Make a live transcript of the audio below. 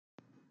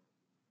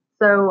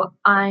So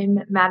I'm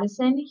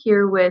Madison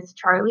here with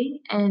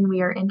Charlie, and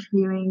we are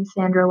interviewing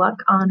Sandra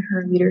Luck on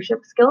her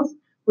leadership skills.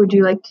 Would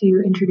you like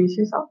to introduce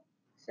yourself?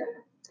 Sure.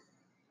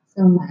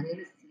 So my name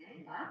is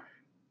Sandra Luck.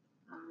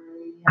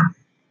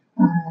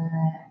 I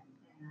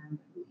am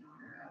the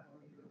owner of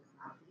Bully Brew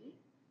Coffee.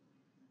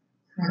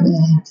 Currently, I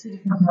have two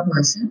different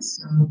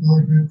corporations. So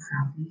Bully Brew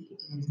Coffee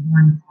is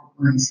one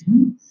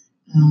corporation,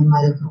 and my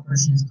other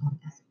corporation is called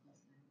Ethical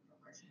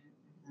Corporation.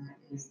 And that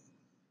is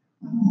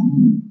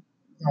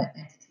that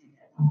entity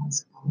that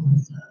owns all of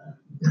the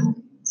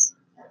buildings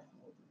that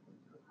hold the Bully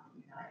Brew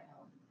Coffee that I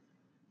own.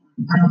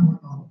 I don't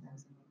work all of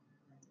those. I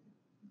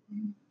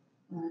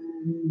have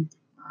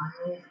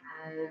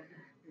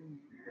been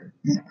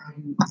here.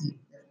 I'm the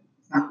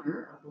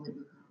founder of Bully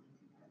Brew Coffee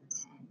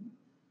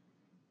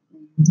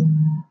in 2010.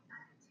 And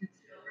I have two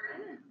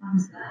children on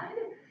the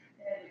side.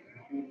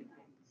 And my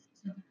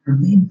children are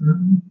big,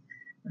 growing,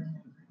 but I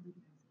haven't really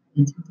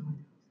been into the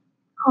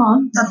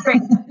Oh, that's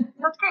great.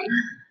 That's great.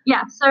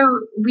 Yeah, so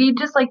we'd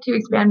just like to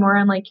expand more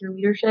on like your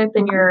leadership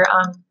and your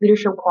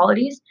leadership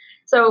qualities.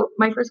 So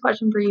my first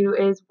question for you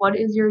is, what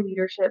is your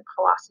leadership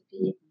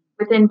philosophy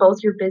within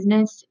both your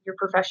business, your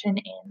profession,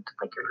 and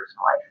like your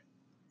personal life?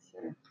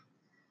 Sure.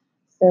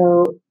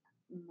 So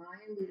my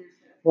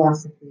leadership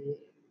philosophy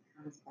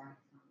comes back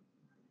from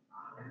my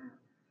father.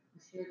 I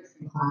share this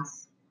in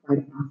class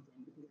quite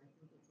often because I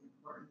think it's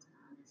important to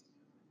understand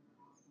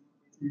that in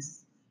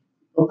business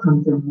people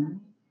come through money.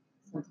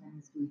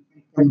 Sometimes we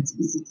think that it's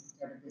easy to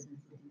start a business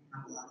if you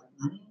have a lot of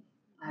money.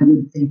 I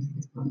would think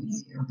it's probably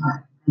easier,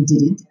 but I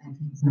didn't. I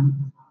came from a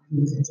father who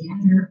was a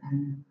janitor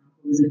and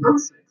who was a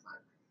grocery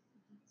clerk.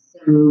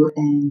 So,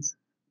 and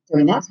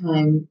during that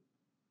time,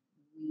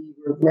 we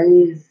were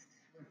raised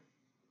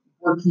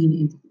working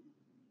into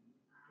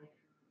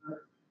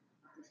after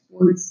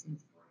sports and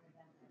sporting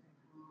events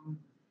at home,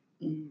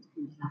 and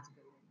we have to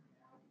go to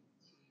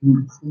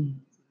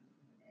clean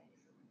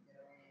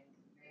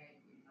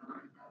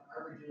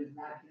garbages,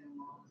 vacuum,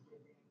 all those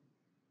good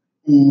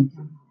things, and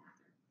come home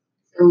after.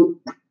 So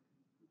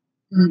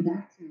going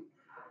back to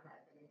how that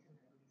fit into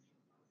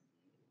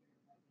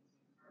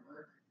my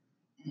work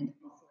and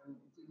also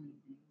doing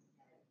things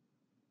that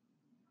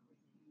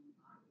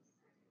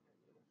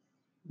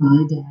my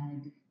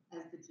dad,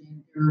 as the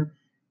janitor,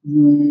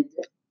 would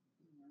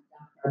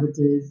dump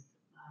garbages.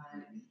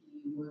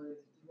 He would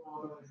do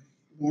all those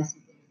nasty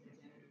things that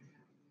janitors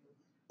have to do.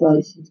 But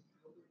he's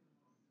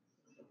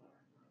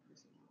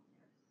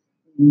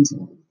and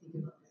think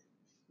about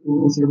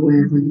schools or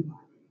wherever you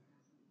are.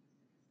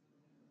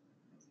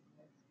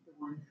 The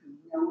one who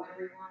know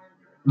everyone,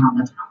 on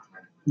the top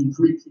and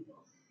greet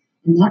people.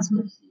 And that's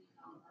what he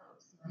felt about.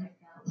 So I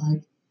felt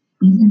like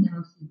even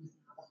though he was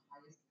not the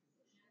highest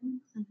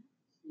position,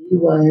 he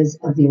was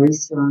a very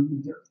strong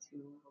leader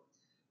throughout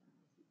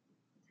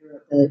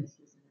the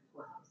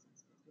courthouse.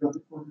 Throughout the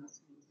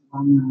courthouse, he was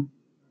one of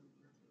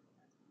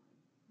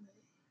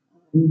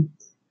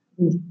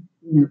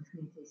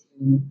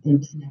communication and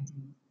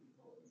connecting with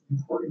people is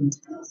important to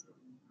us.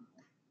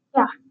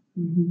 Yeah.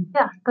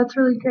 Yeah, that's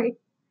really great.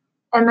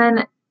 And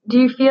then do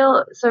you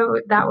feel, so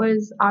that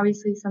was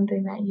obviously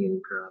something that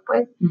you grew up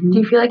with. Do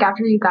you feel like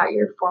after you got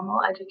your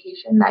formal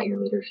education that your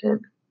leadership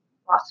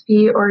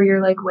philosophy or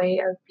your like way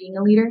of being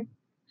a leader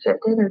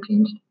shifted or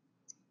changed?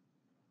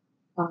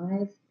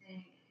 I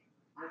think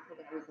after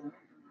that was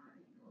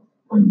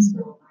on,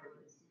 so I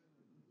would assume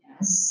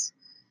yes.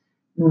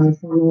 My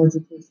formal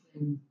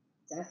education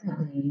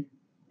definitely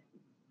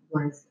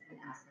was an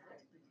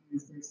asset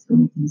because there's so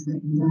many things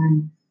that you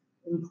learn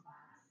in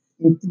class,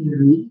 in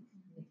theory,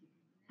 and if you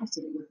connect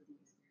it with the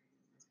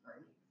experience, that's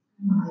great.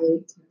 I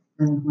took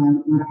the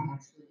route where I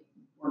actually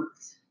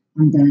worked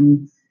and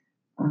then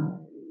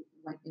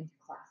went into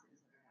classes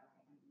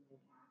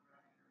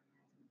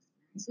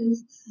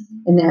experiences,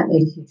 and that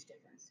made a huge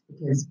difference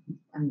because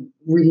I'm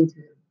reading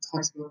through the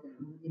textbook and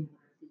I'm reading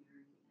about theory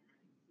and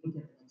I think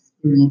of an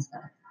experience that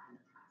I've had in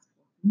the past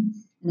and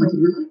I can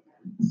relate that.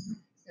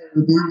 So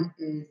that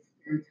is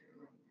very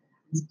true.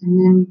 And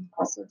then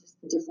also just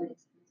the different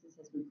experiences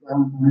as we grow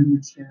and learn and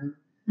mature.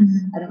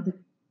 I don't think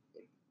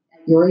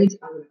at your age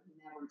I would have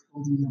never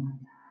told you that my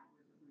dad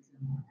was the reason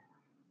why I have a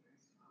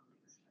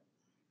very strong leadership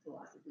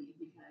philosophy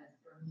because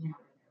for me I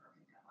would have never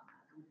picked up on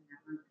that. I would have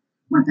never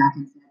went back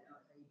and said,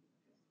 okay,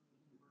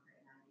 work at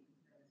night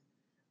because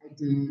I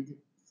did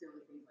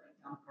silly things like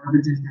dump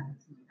garbages that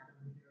was like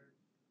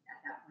at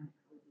that point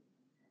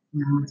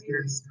now it's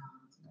very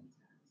strong to me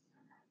to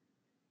understand that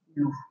who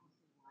he was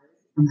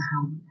and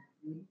how he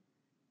acted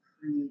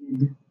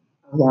created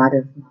a lot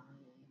of my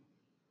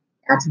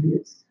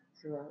attributes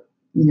throughout,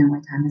 my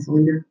time as a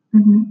leader.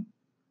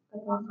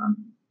 That's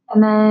awesome.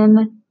 And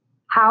then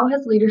how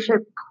has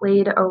leadership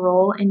played a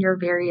role in your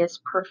various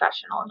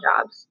professional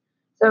jobs?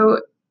 So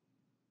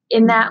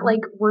in that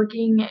like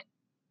working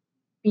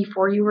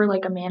before you were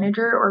like a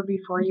manager or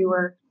before you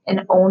were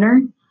an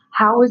owner,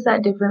 how is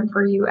that different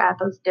for you at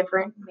those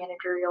different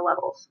managerial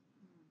levels?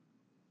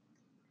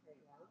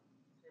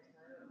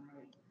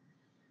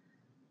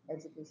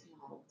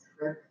 Educational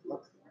trip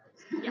looks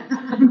like.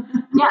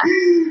 Yeah.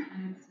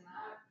 And it's not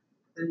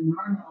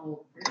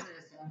normal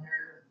business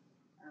owner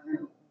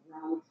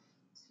route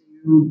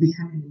to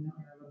becoming the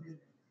owner of a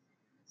business.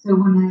 So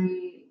when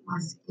I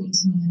was 18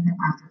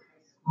 after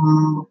high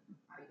school,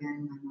 again,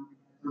 my mom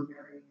and dad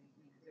were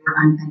they were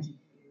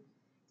uneducated,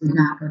 did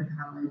not go to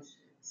college.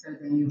 So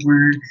they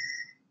were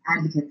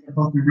advocates for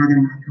both my brother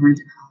and I going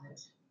to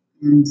college.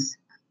 And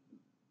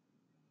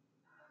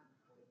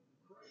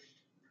pushed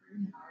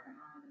pretty hard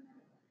on the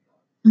medical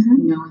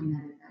field, knowing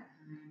that at that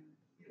time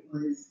it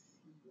was.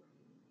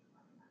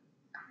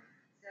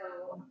 So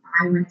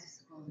I went to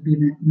school to be a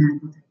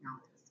medical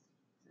technologist.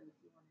 So if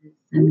you want to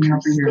send me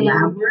over your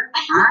lab work, I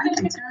can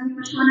tell you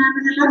what's going on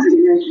with your body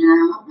right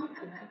now. So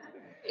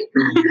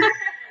I went to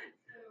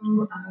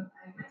school, got a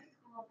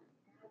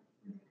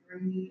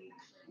degree, actually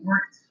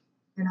worked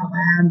in a lab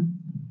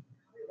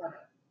probably about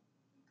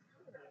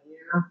a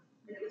year.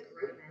 It was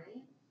great money.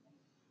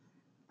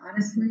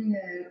 Honestly,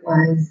 it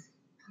was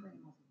probably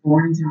the most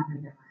boring job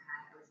I've ever had.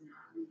 I was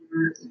not a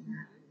leader in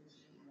that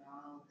position at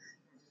all.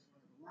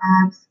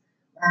 I was just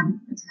one of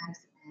the lab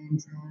techs, and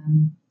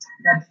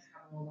got in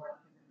trouble a lot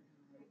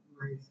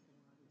because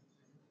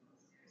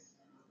I was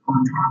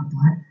on trial, but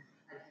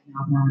I hang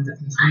out more with the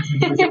patients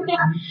and visit with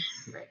them.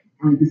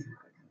 And before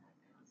I come back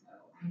down. So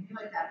I knew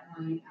at that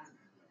point, as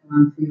a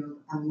around field,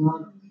 I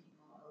love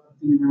people, I love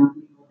being around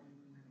people and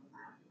being in the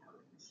lab,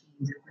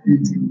 machines,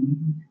 equipment,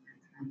 and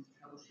trying to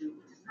troubleshoot,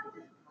 which is not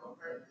difficult,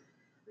 but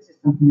it was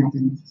just something that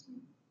didn't interest me.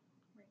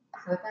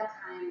 So at that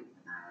time,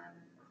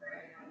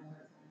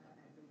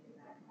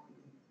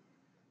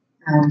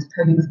 I was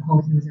pregnant with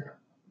Cole. He was a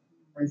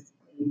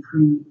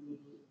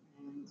pre-baby,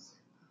 and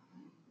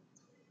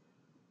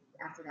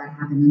after that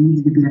happened, I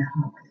needed to be at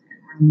home with him.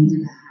 I needed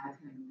to have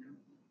him.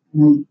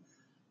 And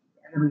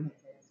everyone had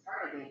said,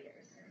 start a daycare.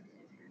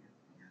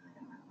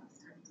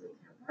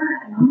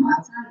 I'm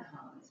outside of the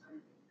home.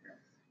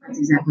 That's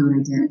exactly what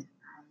I did.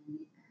 I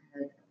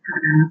had a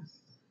partner,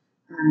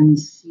 and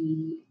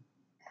she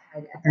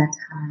had at that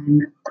time,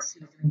 she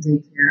was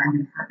doing daycare. I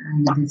had a partner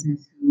in the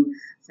business who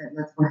said,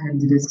 let's go ahead and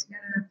do this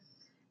together.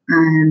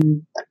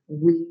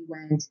 We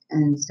went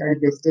and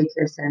started this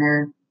daycare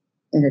center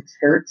in a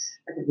church.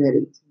 I think we had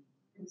 18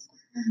 kids.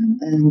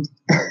 And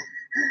I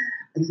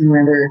can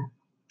remember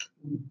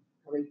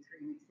probably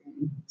 3 weeks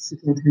in, she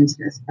came to me and she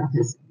goes,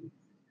 okay,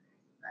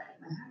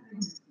 my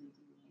husband just came to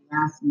me and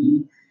asked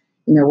me,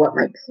 what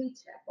my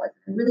paycheck was.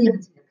 I really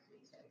haven't seen a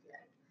paycheck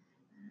yet.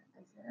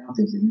 I said, I don't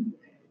think you need a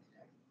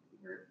paycheck.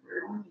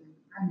 We're only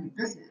running a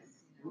business.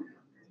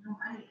 There's no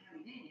money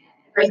coming in yet.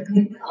 Right.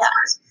 Pay the bills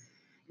first.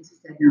 And she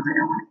said, no, I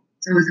don't want it.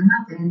 So it was a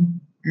month in,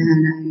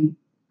 and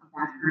I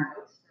bought her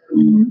out. So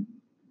ended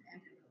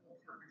the whole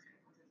partnership,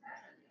 which was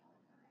actually the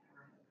only time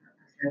I ever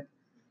had a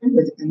partnership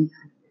with any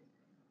kind of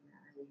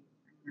business.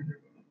 I never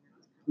did. It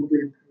was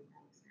probably a pretty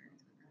bad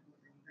experience with that whole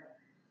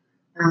thing.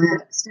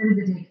 But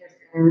started the daycare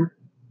center,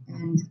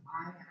 and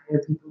I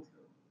hired people to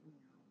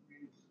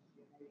manage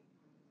the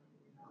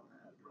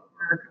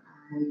work.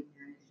 I managed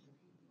the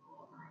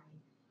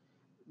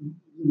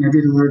people. I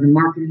did a lot of the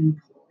marketing,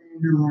 pulled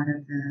in a lot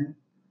of the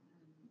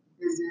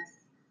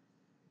business.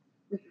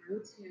 We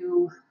grew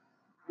to,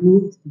 I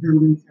moved the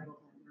building several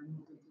times. I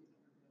moved into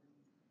different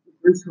buildings. We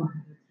grew to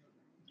 100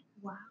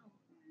 children. Wow.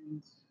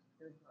 And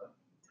there's about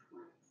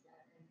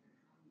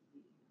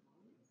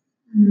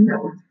 27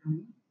 that worked for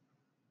me.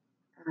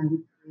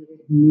 We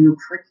created new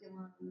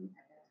curriculum at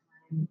that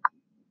time,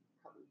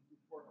 probably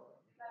before the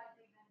Olympics.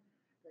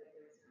 But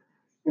there was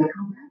a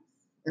conference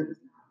that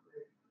was not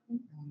very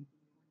fun.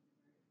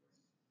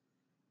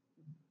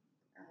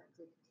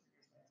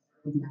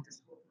 The after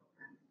school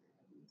program.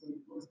 We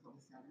did what was called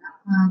the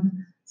 7-Up Club.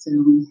 So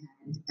we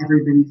had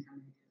everybody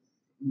from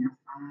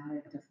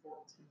 5 to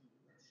 14.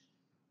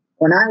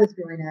 When I was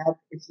growing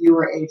up, if you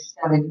were age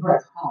 7, you were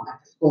at home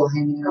after school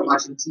hanging out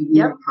watching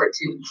TV and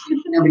cartoons.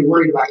 Nobody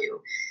worried about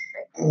you.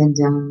 And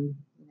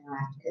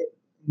after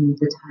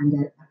the time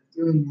that I was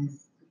doing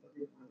this, people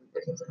didn't want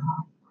their kids at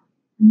home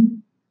anymore.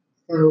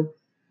 So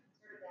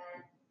started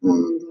that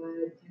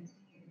and continued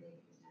to make it.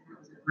 That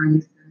was a great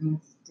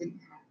experience. Didn't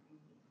have any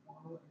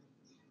formal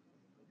education.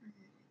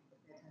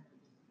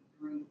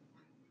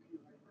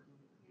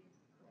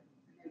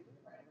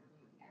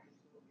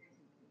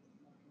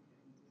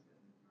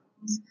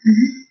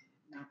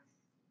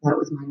 That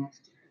was my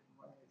next year.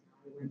 I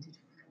went to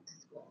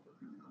school for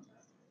criminal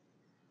justice.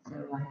 So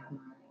I have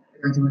my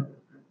graduate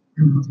of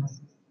criminal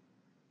justice.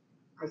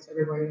 I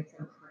started writing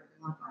some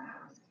curriculum for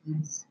our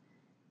kids,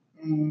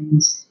 and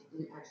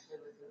it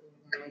actually was really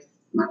nice.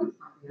 I kind of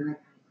created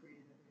a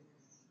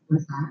business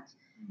with that,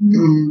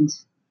 and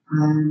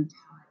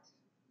taught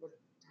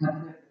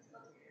other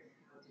facilitators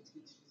how to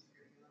teach this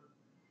curriculum.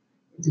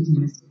 It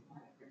became a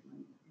statewide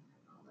curriculum in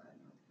all the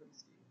North Dakota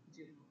State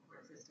juvenile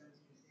court systems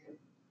use it.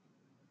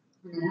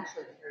 And it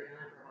actually carried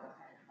on for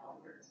about 10 or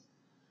 12 years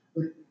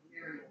with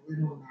very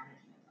little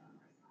management on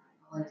my side.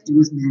 All I had to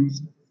do was manage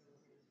the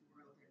facilitators who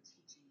were out there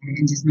teaching it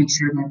and just make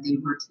sure that they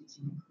were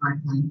teaching it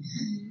correctly.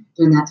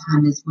 During that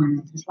time is when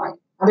I finished my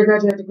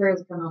undergraduate degree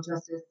with criminal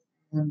justice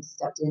and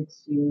stepped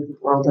into the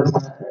world of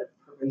a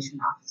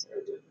probation officer,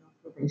 juvenile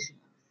probation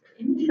officer.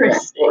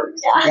 Interesting.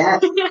 Yeah.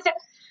 Yes.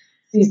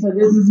 See, so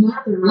this is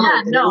not the road.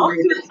 Yeah, that no,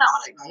 everybody that's not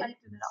what I thinks, right?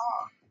 expected at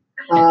all.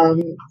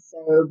 So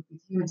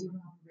became a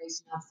juvenile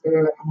probation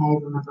officer, and I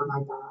remember my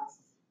boss,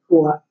 who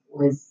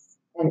was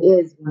and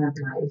is one of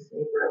my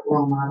favorite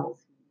role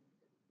models.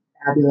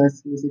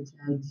 Fabulous. He was a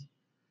judge,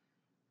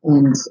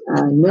 and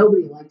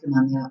nobody liked him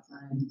on the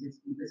outside because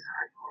he was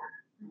hardcore.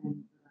 And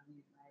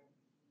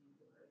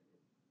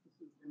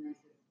he was the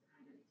nicest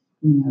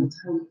kind of,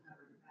 totally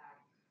covered his back.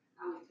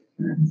 I always took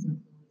care of his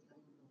employees.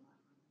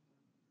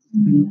 I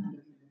learned a lot from him. Just being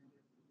under him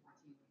and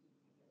watching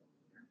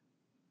what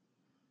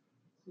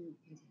he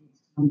continues to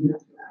do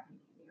throughout the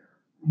year.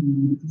 I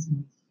mean, it just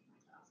makes my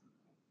job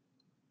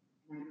so great.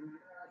 And I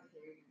remember I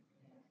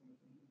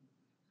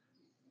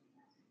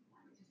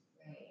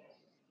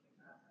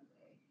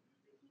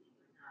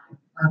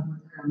was very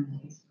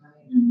harmonies,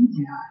 right?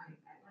 You know, I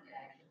would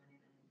actually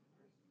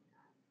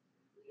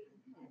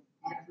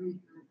every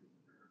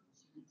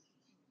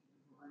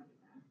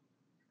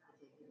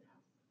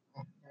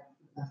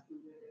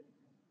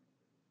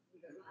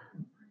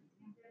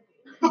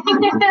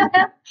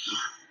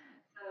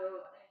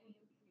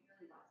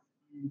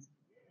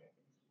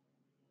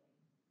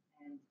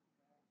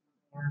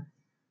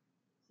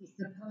he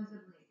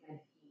supposedly said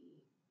he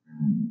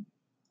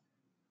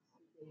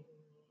gave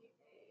me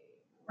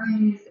a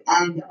raise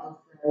and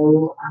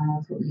also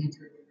put me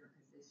into a different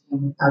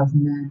position of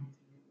management.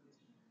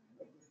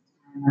 At this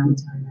time, I would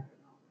tell you I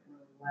don't know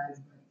what it was,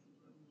 but he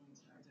put me in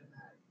charge of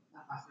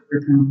a foster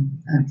group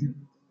home of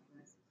juvenile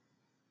delinquents.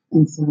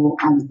 And so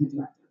I was the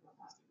director of the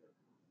foster group.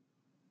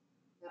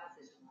 That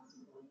position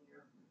lasted a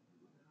year.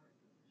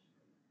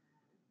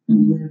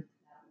 Lived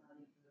that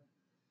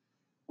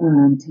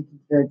life of taking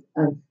care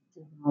of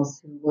juveniles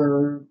who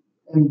were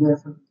anywhere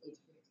from age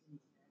 15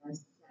 to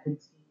 17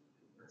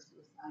 who were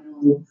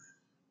suicidal,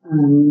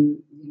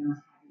 having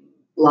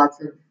lots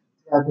of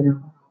drug and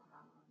alcohol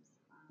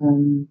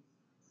problems,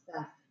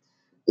 theft.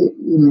 They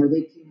came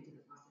into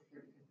the foster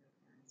care because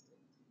their parents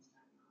didn't teach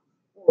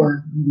them,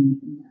 or maybe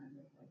they had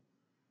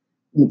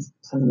made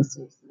some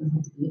mistakes that they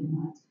had to be in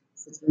that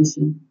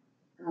situation.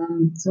 At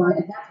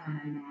that time,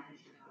 I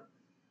managed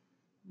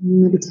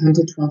maybe 10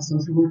 to 12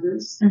 social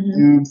workers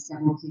and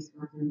several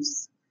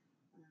caseworkers,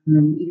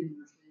 even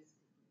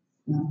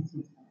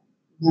nurses.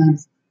 So again,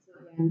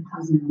 I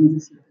was in a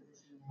leadership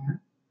position there.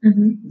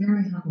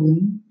 Very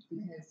humbling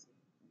because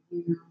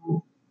we're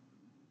 24/7.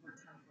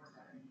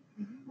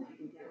 I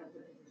think that was the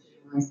position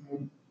where I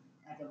said,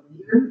 as a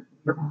leader,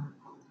 you're on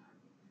all the time.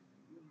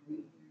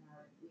 You're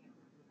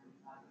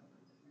not,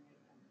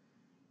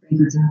 very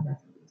good job,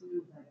 that's what we do,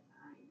 but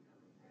I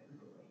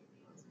know that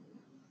I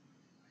really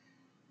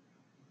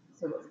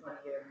so it was 1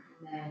 year.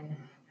 And then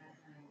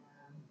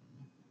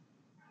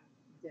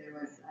there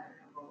was a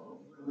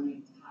couple really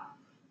tough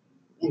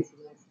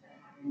incidents that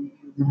happened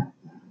in that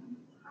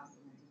house,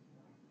 and I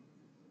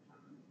did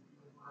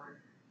really hard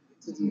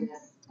to do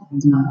this.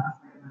 And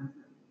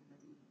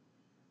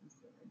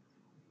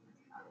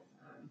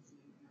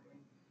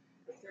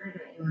I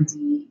started at UND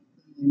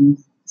in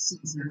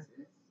student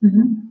services. My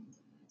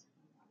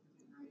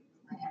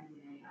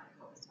MBA, I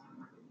focused on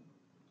marketing.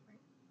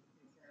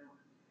 So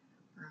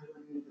I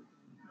learned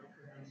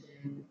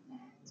prevention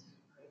and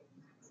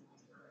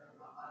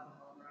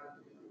alcohol, drug,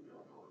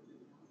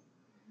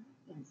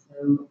 and so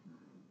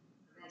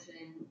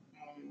prevention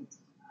and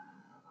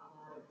a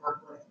lot of work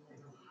with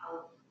mental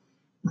health.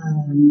 I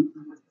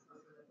was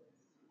closer with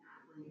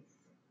athletes.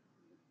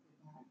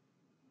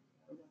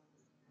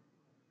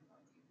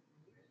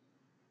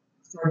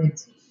 Started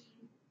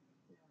teaching.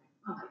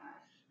 Oh my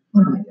gosh,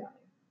 what am I doing?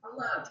 I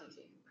love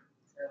teaching.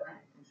 So I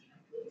finished my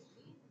PhD.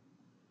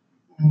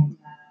 And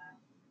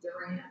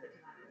during the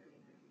time of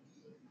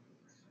being a PhD,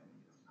 I first started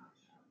a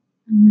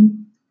coffee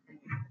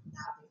shop. And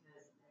not because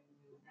I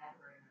knew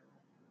ever in my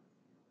life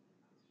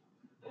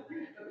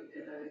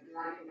because I was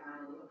driving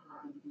around a little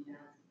hobby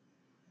kiosk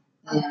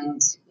and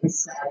it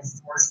said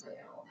for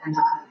sale. And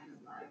I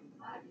was like,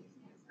 why you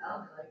can't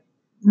sell? Like,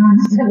 no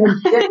one's gonna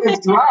get this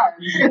drug. Right.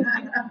 I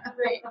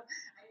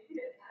need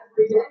it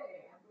every day.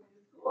 I'm going to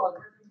school, I'm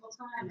working full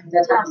time. And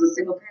that's why I was a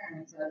single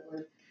parent. So I was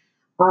like,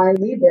 I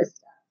need this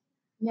stuff.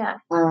 Yeah.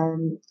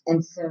 And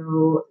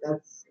so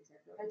that's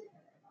exactly what I did. I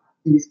bought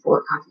these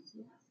 4 coffee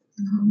kiosks.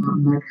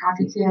 My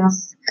coffee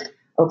kiosks,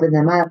 opened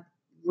them up,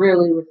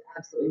 really with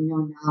absolutely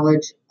no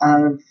knowledge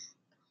of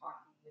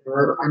coffee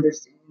or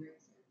understanding it.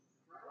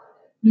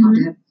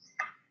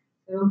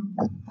 So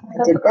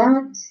I did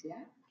that.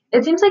 Yeah.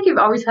 It seems like you've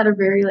always had a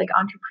very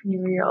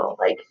entrepreneurial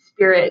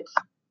spirit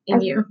in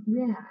you.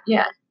 Yeah.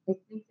 Yeah. I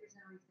think there's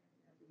always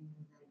something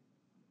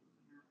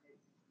that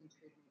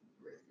intriguing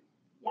and risky.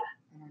 Yeah.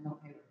 And I'm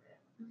okay with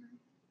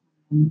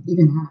it.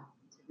 Even now,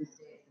 to this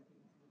day, it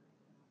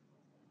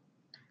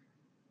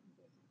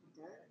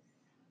does.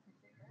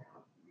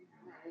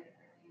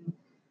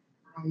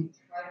 I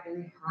try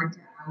really hard to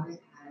always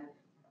have a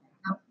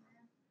backup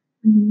plan.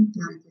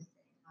 Not at the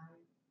same time.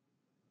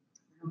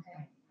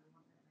 Okay.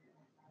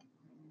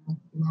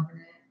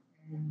 Loving it.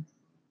 And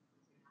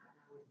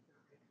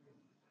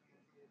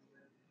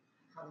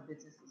how the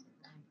businesses are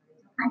running, but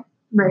it's okay.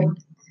 Right.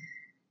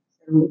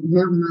 So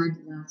Real Mud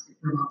lasted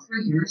for about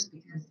 3 years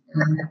because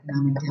the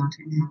economic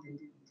downturn happened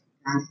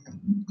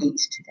in 2008,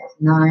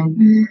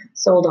 2009.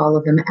 Sold all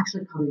of them.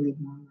 Actually, probably made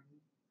more money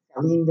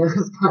selling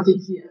those coffee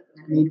kiosks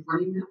than I made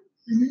running them.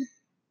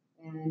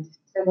 And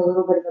took a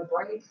little bit of a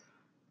break.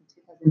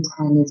 In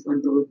 2010 is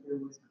when Bullet Brew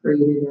was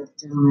created. A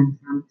gentleman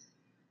from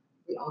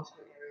the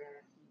Ultra area.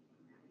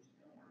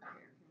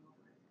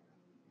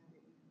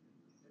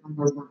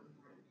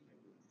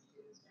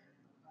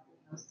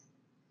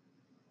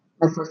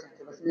 My first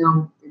answer was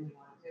no, didn't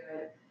want to do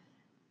it.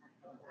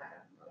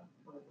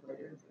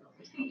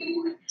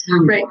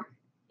 Right.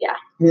 Yeah.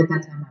 And at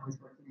that time, I was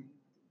working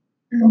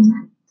full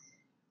time.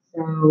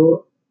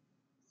 So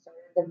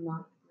started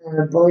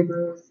the Bully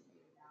Brews,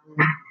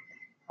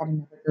 had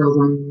another girl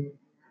running it.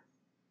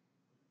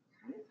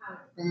 Kind of how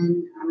it's been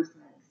ever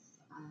since.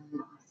 I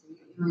stayed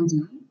at UND.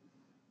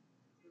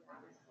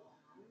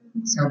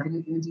 So I've been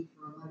at UND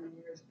for 11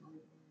 years.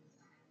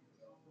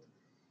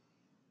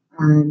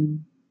 I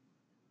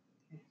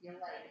feel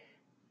like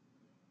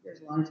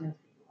there's a lot of times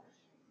people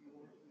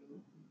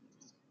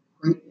just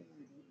great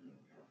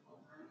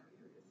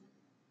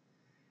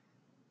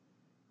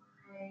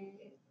I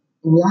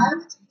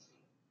love teaching.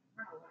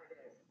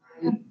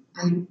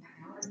 I'm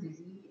always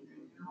busy, and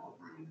I know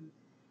I'm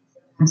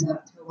sometimes up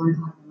till 1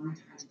 o'clock in the morning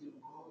trying to do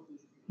all of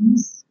these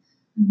things.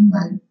 But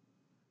I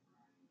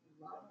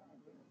love what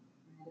I do,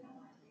 and I don't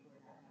want to take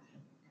away that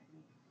passion. I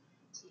think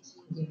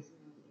teaching gives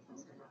me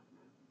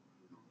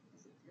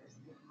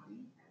a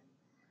hobby.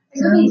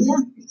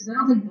 Because I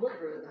don't think Bullet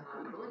Brew is a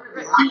hobby. Bullet Brew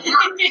is a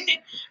hobby.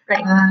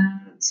 Right.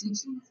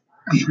 Teaching is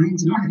fun. I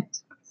enjoy it.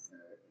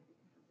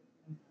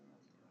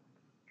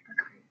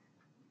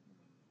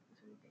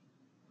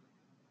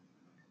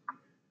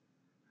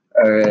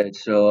 All right.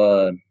 So,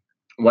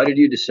 why did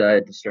you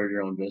decide to start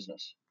your own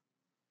business?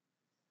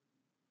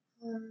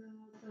 So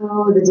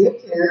the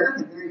daycare,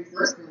 the very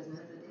first business,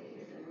 the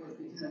daycare was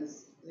because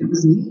it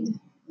was neat.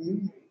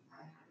 And I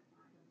had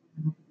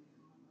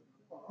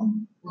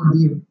or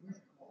be with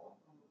Cole.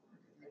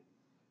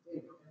 They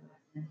put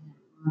him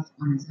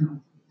on his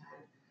own.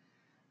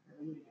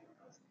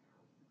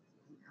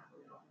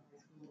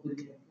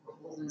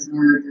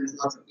 There's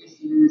lots of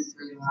issues, so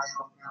you want to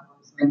help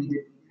problems, so I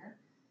needed to be there.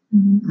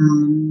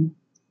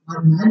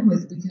 One mud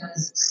was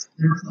because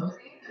they were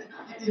closing.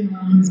 I didn't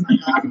want to lose my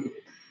job.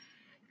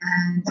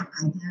 And I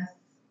guess,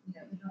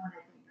 even when I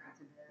think back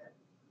to the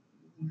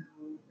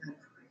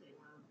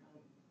curriculum,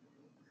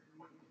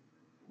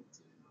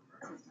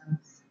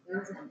 system, there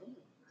was a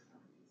need for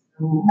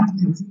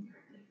somebody.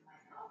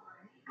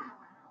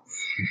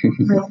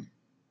 So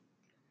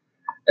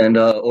And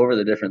over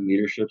the different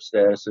leadership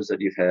statuses that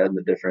you've had,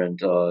 the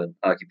different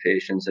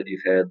occupations that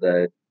you've had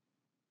that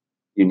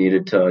you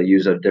needed to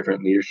use a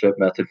different leadership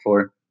method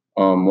for,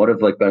 what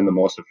have like been the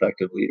most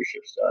effective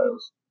leadership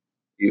styles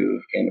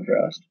you came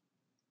across?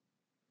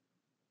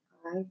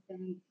 I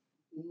think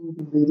being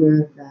the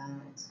leader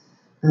that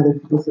other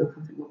people feel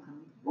comfortable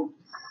coming to,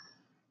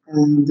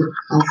 and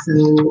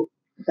also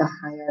the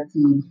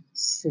hierarchy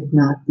should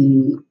not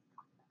be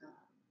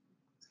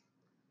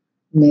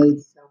made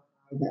so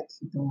high that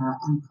people are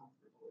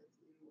uncomfortable with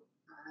you.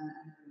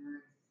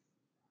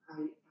 I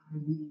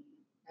read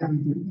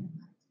everybody in my team,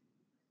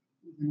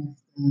 even if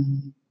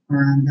they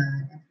are on the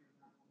entry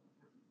level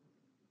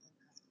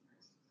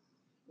customers.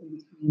 In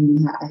between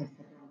that, I have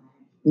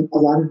a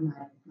lot of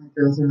my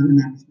girls are on the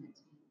management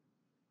team.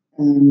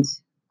 And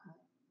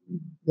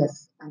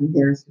yes, I'm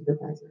their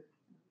supervisor.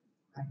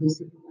 I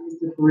basically supervise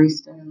the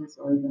baristas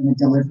or even the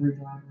delivery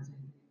drivers and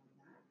anything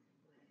like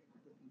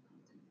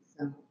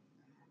that. So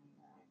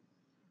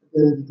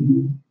ability to be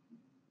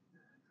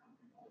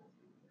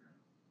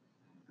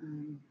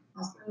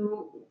also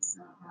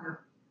some of our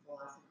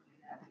philosophy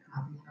at the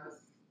coffee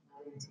house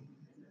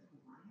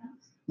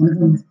one of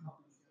them is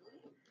called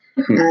Silly.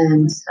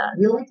 And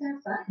we like to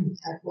have fun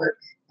at work.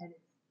 And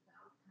it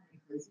sounds kind of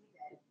crazy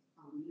that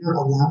you're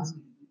allowed to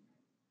be.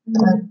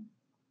 But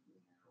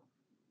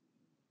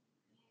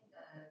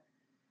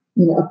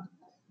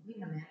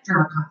being a manager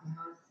of a coffee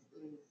house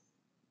is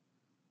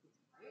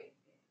great.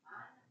 It's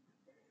fun.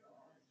 There's a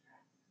lot of stress.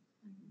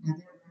 Now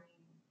they're running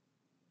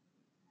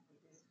a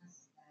business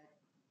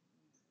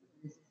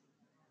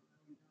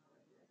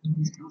that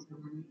these girls are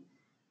running.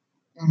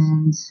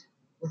 And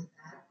with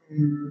that,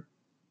 they're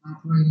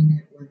operating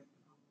it with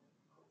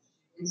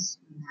coaches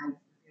who have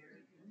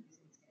very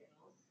confusing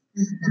schedules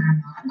that are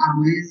not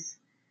always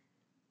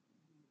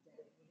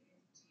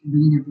dedicated to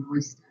being a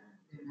barista.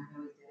 They're not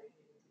always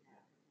dedicated to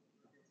that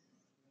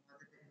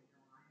particular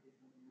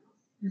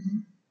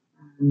business.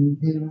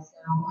 They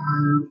also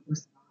are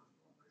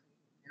responsible for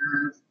taking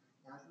care of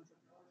thousands of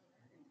dollars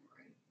of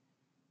inventory.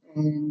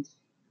 And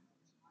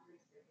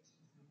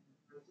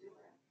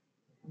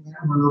in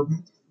their world,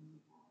 they just need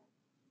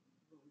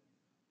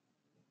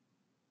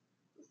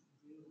just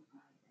do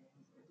fun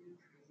things or do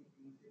crazy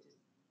things that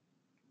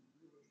just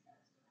really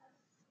set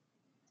stress.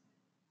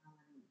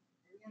 And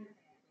the other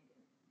thing I think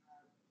is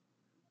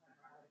one of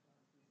our other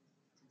philosophies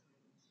is to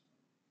take initiative.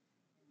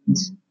 And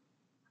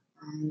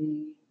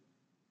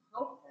I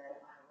hope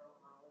that I will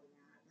follow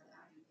that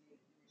I do get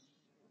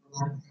a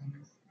lot of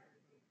things.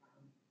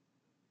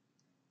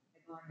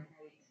 I go on a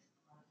date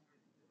a lot of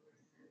times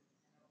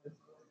with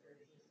the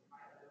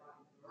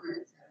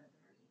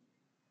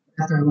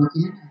after I walk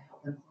in, I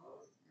help them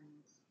close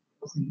and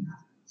closing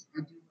bathrooms.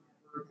 I do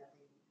whatever that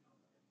they need help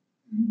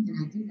with.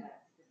 And I do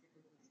that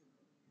specifically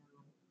so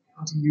that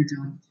I'll do your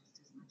job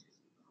just as much as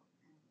you will.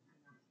 And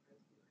I'm not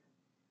afraid to do it.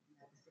 And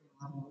at the same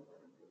level with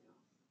everybody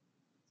else.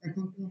 So I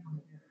think being a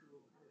leader who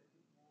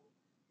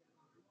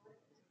other people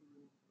feel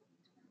comfortable with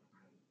is really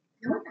important.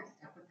 I feel like I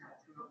stuck with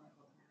that throughout my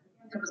whole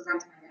time. That was right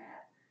to my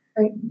dad.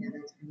 Right. Yeah,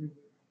 that's really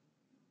weird.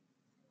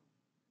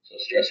 So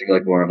stressing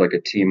like more of like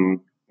a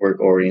teamwork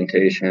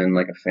orientation,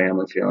 like a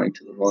family feeling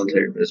to the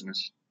voluntary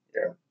business.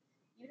 Yeah.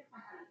 Even if I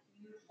had a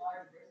huge,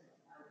 large business,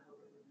 I would hope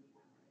it would be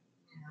that way.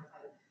 You know, if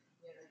I,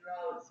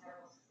 throughout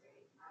several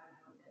states, I would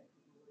hope that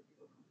people would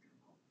feel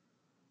comfortable.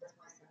 That's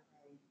why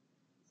someday we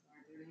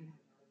start doing it.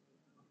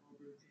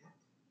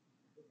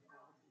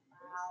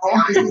 Oh,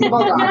 this is the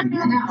bulldog. I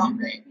know.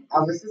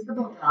 Elvis is the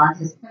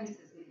bulldog. His face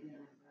is getting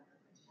in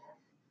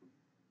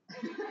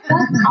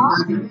That's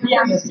awesome. Yeah,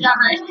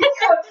 right.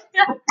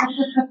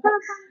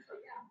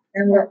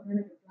 And we're going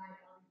to fly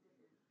down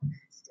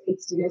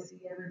states to go see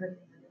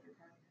everybody in the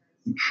different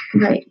countries.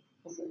 Right.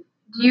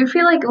 Do you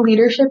feel like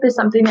leadership is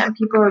something that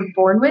people are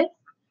born with?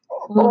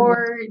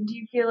 Or do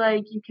you feel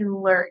like you can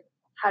learn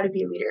how to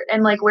be a leader?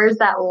 And like, where's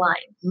that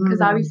line? Because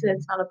obviously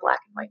it's not a black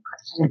and white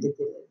question. I think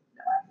it is.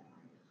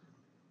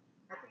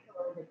 I think a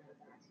little bit goes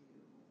back to the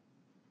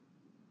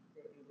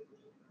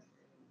individual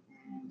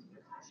and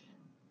your passion.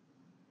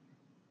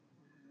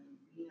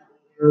 Being a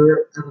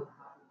leader of a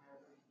coffee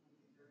house,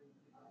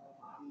 I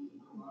love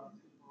people,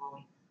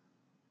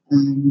 and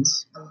I love being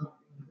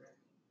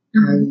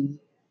I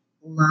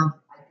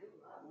do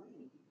love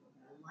leading people.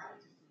 I like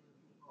to see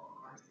people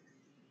are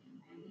succeeding.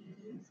 And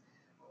it is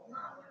a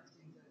lot of work to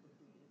do with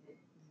people.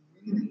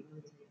 It really,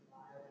 really takes a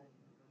lot of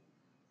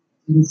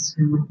students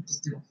who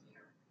just don't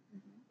care.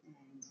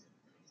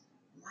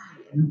 And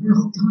why in the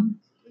world don't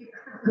care?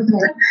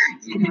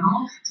 You know,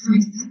 it doesn't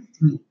make sense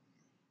to me.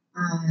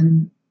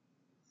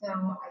 So I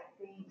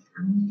think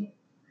for me,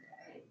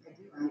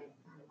 I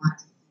want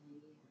to see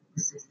the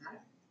success.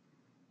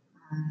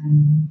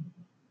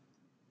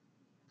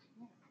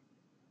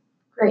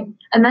 Great.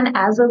 And then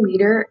as a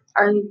leader,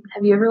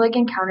 have you ever like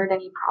encountered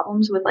any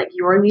problems with like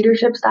your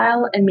leadership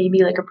style and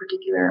maybe like a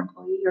particular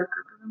employee or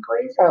group of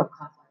employees? Oh,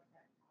 conflict.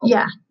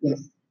 Yeah.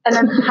 Yes. And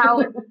then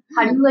how do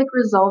you like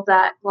resolve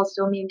that while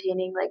still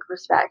maintaining like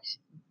respect?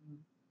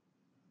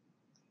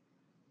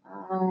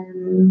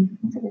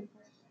 That's a good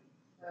question.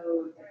 So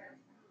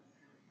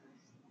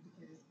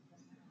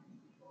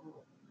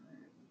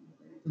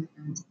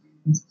different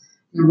and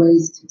there are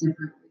ways to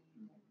differently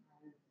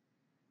have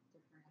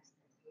different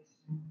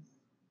expectations.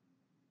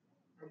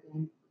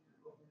 Again,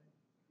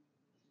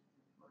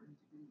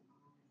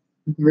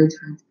 be very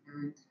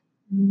transparent.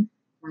 Mhm.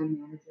 My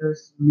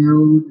managers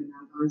know the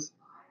numbers. I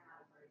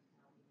have very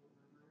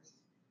numbers.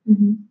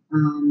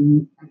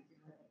 I feel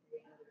like they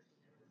understand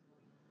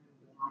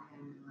why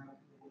I'm like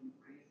getting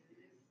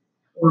raises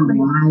or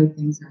why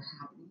things are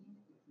happening.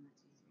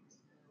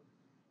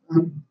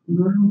 Like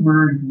your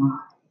word why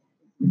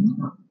is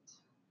important.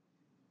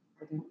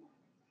 I don't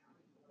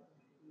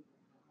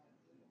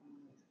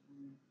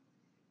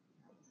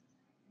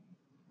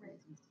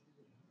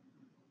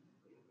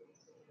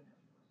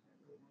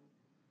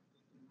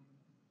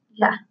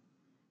Yeah.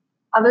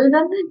 Other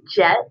than the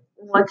jet,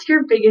 what's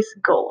your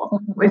biggest goal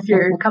with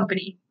your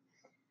company?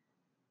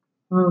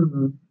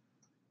 Well,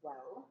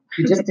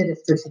 we just did a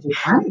strategic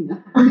planning.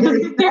 So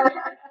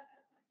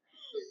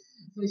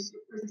I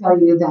should first tell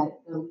you that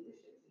the leadership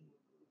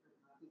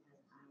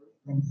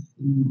team is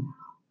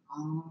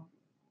female.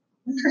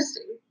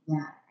 Interesting.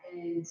 Yeah,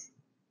 and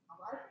a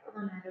lot of people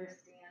don't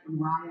understand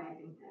why I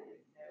think that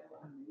is so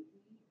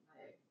amazing,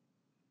 but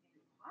in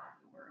the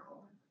hockey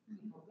world,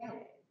 people get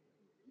it.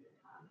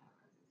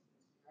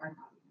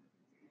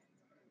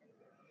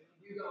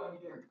 You go and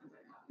you do it,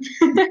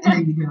 and then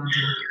you go and do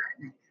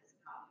it.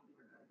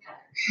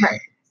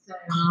 Right. So,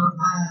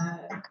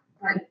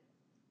 but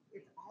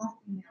it's all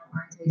female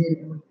oriented,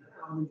 and we put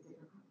all these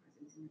different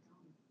conferences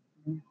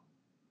in the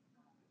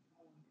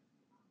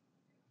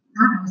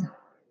not always that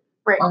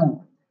Right. Or,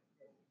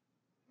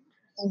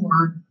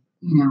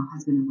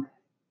 husband and wife.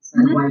 So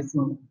the wife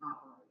will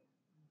operate.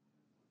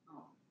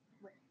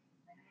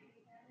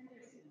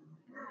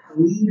 A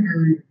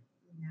leader,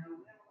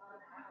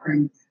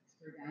 and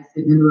their guys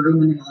sitting in the room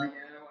and they're like,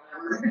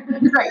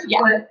 whatever. Right, yeah.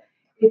 But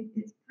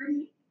it's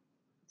pretty,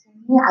 to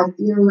me, I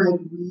feel like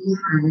we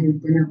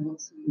have been able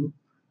to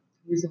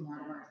use a lot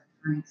of our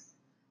strengths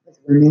as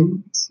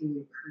women to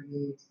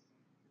create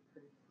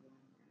pretty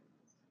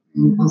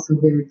cool and also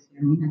very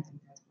caring. I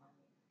think that's why,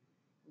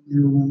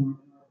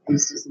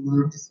 places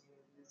love to stay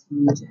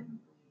in this region.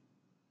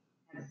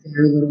 We have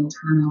very little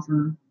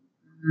turnover.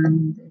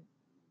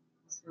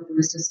 So the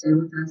rest to stay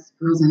with us,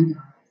 girls and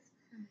guys.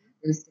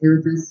 They stay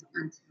with us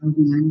until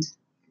the end.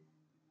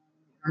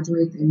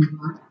 graduate, they move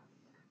on.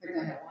 Like I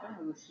have one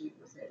who she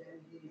was at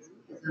WBZ,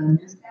 is a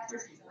newscaster,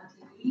 she's on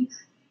TV in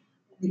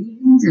the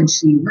evenings, and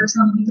she works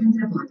on the weekends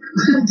at Blocker.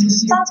 She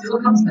still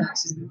comes back.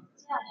 She's been with us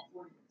for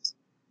 4 years.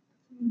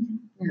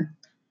 Yeah.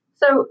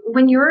 So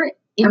when you were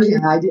Oh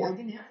yeah, I didn't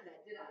answer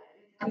that, did I?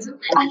 That's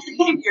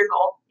okay. your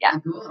goal, yeah. My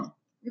goal.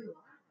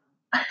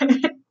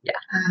 Yeah.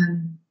 Oh,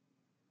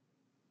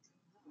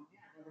 yeah,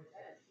 well,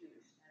 that is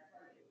huge. That's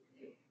like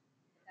it.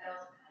 That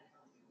also kind of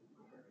helps you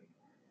work.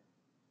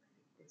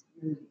 It's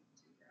really to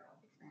grow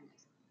and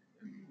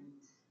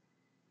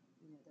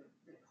you know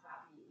the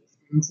coffee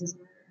experiences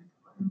are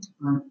important,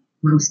 but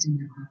roasting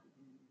the coffee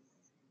beans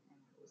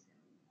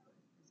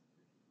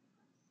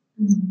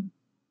and Mhm.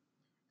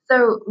 So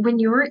when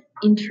you were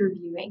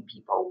interviewing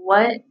people,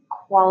 what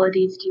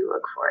qualities do you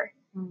look for?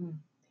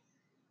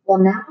 Well,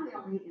 now I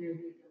only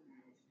interview the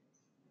managers.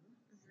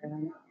 So I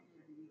don't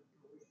interview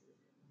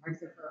voices.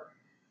 Except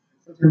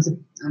for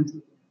sometimes if I'm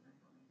taking a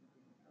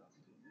phone call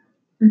to do that.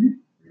 Mhm.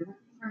 When I'm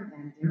looking for a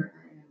manager, I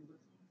am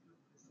looking for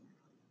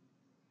personality.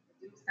 I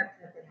do accept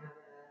that they have a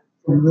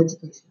formal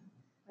education.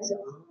 So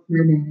all of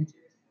my managers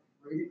have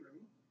 4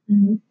 degree.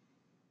 Mhm.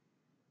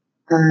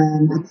 I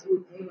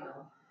do pay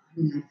well. I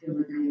mean, I feel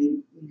like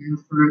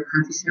for a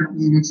coffee shop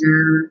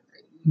manager,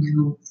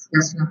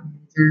 restaurant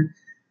manager,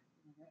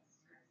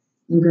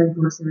 in Grand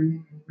Forks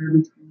area, anywhere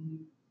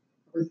between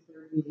probably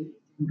 38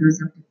 and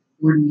goes up to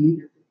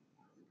 48 or $50,000 a year.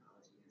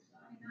 So I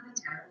mean, not a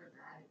terribly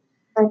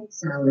bad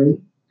salary.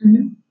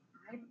 Mhm.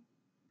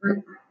 But I'm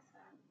looking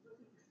for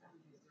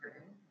somebody who's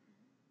driven,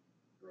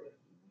 but and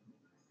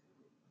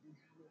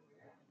how we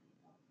react to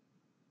people.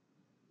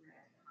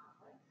 React to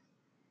conflict.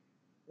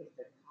 If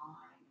they're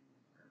kind, if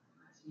they're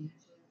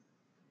conscientious,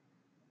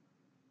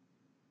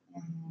 and motivated. Because I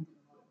want to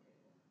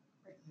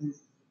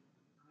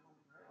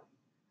grow.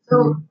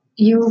 So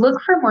you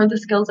look for more the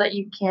skills that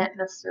you can't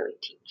necessarily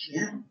teach.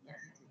 Yeah, yes,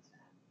 I teach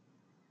that.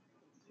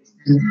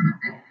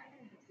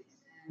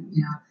 And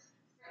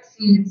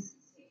spreadsheets,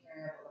 take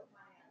care of all the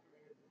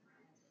finances,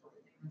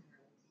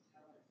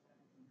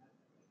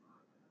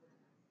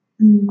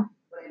 Mhm. but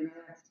I'd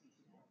rather have to teach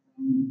you that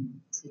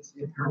than teach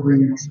you how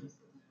we're actually to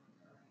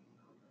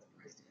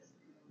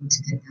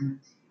get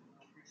them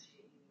to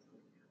appreciate you.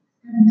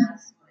 And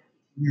that's what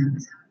teaching them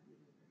is how to do it.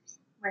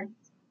 Right.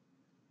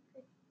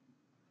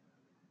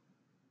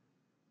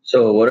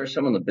 So, what are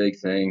some of the big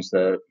things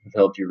that have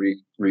helped you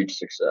reach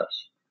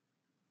success?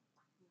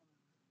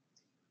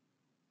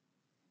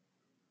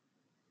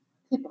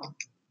 People.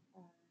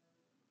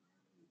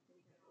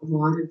 A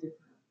lot of different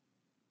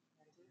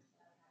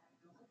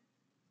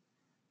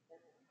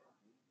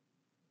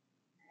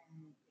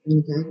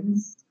and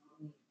guidance.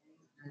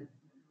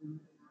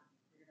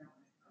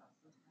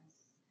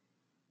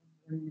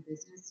 You're in the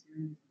business, you're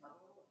in the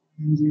bubble,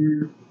 and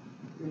you're thinking,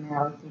 okay,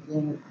 how do I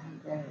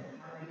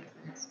get to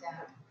the next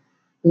step?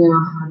 How do I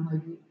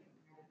beat my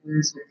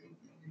competitors or anything?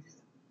 You're just,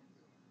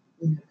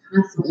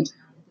 constantly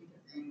trying to think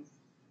of things.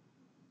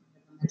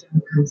 When the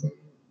job comes in,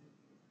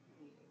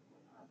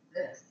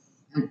 this,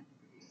 and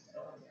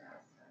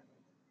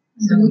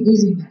so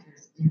using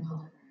mentors in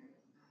all different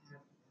areas. I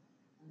have a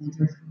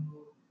mentor who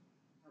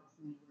helps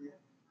me with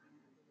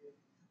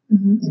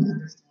Mhm. and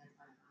understands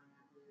my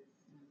finances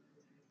and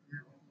I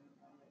have a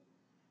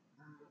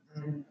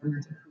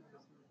mentor who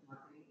helps me with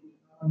marketing.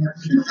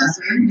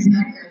 Professor, he's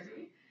not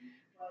crazy,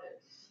 but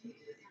she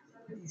just comes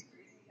up with these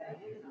crazy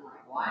ideas, and I'm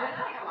like, why did I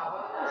come up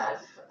with that?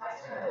 I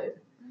should.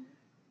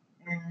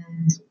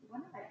 And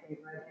one of my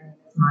favorite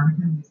areas,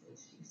 Monica Music,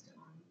 she used to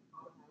own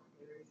all the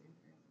dairies in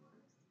Grand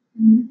Forks.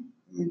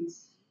 And she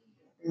has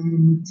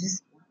been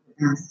just one of the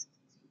best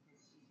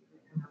because she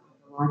could come up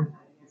with a lot of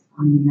ideas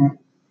for me that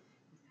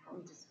help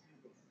me just kind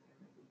of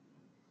experiment.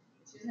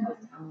 She doesn't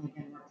always tell me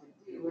again what to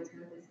do. It's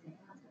kind of the same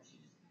concept. She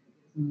just kind of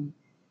gives me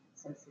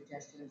some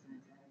suggestions and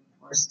I'm kind of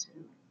forced to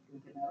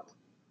think about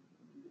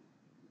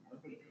a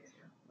big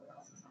picture. What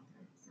else is out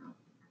there?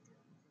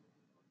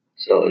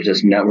 So,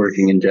 just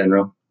networking in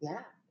general.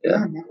 Yeah.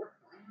 Yeah. Network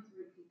finance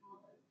with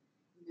people that will help you.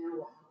 I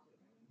know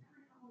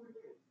what it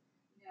is.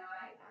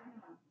 I've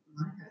known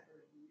Monica for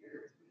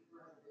years. We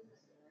were in business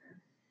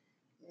together.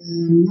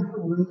 And never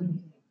really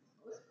became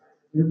close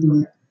friends with her,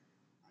 but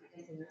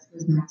I guess this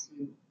goes back to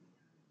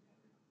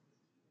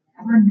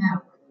never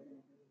know where they're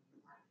going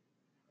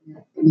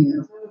to be in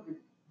life.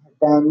 Have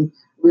been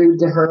rude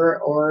to her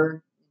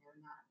or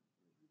not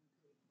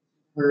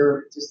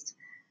her, just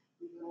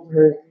belittled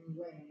her in any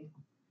way.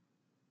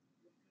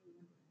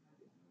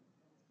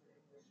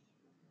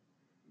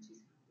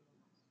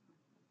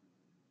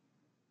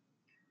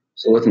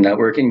 So, with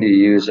networking, do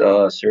you use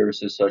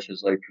services such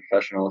as like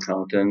professional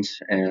accountants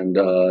and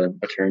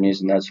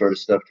attorneys and that sort of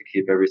stuff to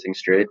keep everything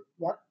straight?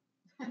 Yep.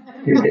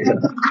 Yeah.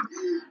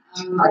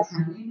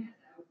 Accounting has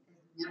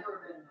never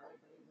been my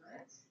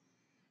favorite,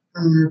 but I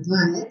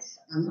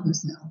love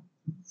Excel.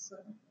 So,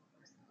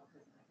 Excel because I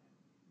can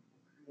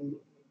create and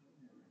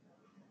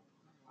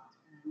I love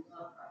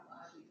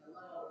sheets. I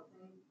love all the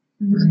things.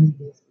 Mhm. I need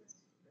this. So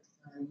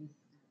I use an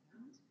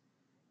account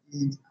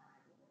and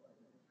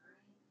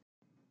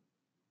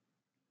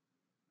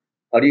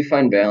How do you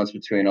find balance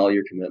between all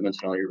your commitments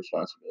and all your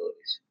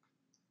responsibilities?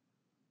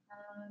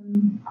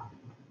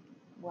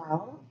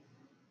 Well,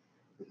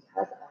 because I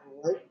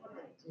like what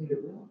I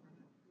do,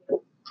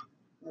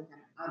 like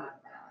I'm out of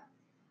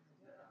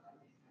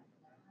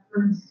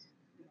balance.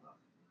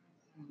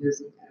 Years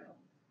ago,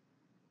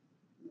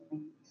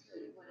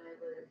 actually, when I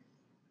was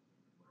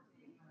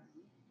working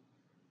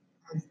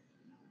as the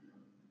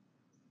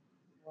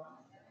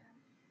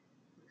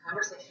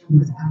conversation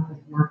was out of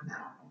work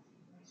balance.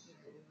 Make sure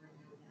that you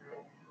know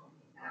that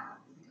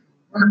balance between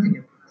work and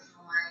your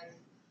personal life.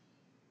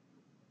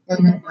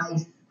 And I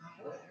always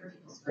heard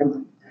people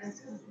struggling with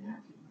this. And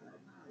people are like,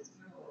 wow, it's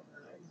terrible.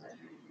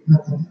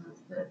 But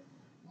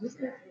always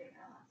gotta create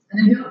balance. And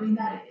I don't mean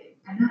that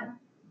I'm not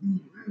being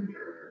rude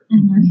or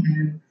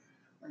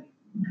like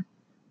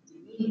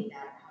demeaning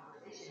that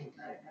conversation,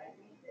 but I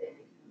think that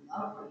if you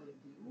love what you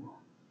do,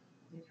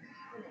 and you're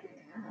having a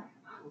good time, like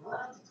I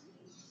love to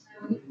teach.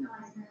 So even though I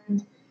spend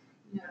 30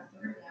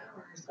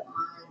 hours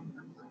on I'm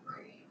not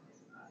great.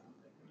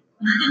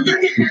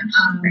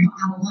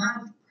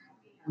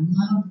 I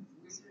love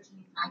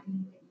researching,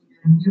 finding new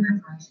information that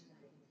I can teach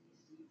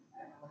students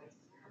that relate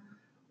to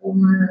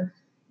them,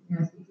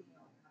 or thinking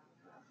about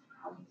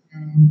how we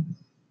can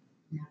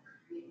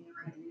create new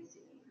ideas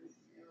to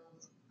increase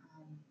skills.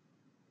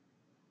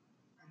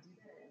 I do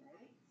that at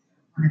night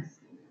when I'm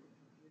sitting on the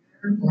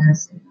computer or I'm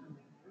sitting on my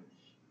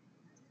couch.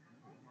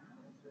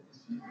 I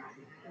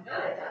know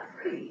that sounds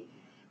crazy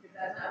because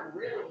that's not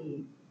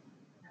really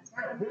it's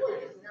not doing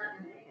anything.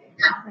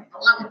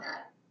 Along with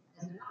that,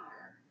 as an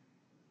owner,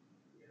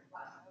 you're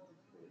flexible to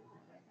do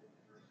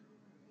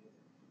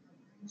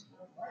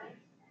life.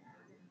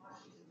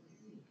 Washington,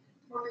 D.C.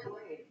 Totally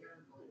away if you're an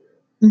employer.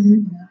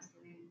 And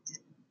honestly,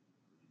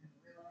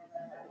 didn't realize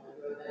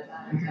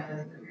that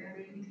because the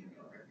very beginning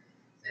of it.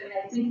 So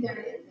I think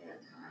there is a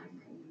time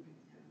that you can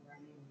kind of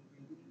learn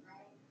and reading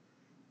right.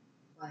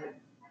 But if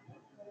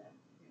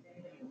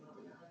anybody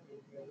looking at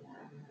it, they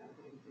have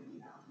pretty good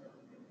balance.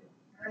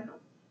 I don't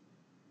know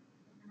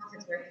if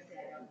it's right to say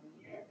I don't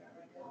need it, but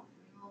I don't feel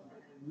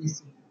like I'm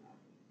missing it.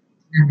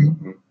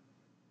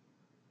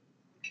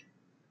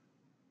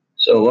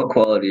 So, what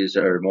qualities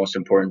are most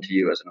important to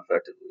you as an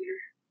effective leader?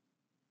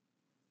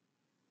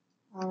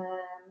 Some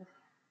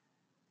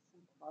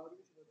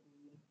qualities would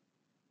be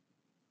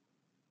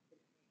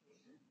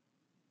dedication,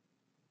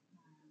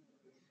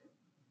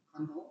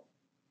 humble,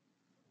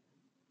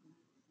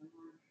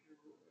 someone who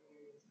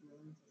is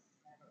willing to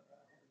step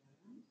above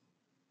everyone,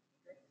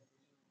 great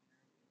decision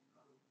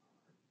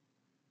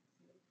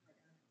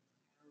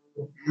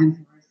and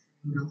for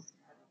someone else to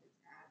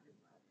have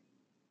exactly what they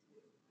need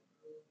to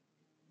do.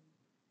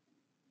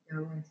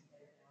 Go into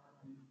their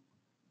job and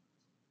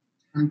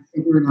try and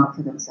figure it out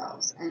for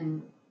themselves.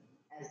 And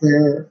as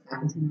a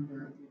faculty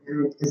member,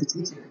 as a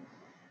teacher,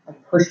 I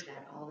push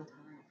that all the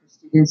time for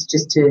students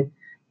just to, I'm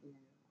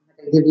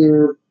going to give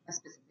you a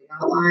specific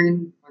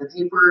outline on the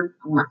paper.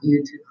 I want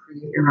you to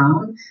create your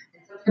own.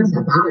 And sometimes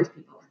that bothers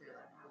people because they're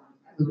like,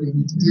 I know what I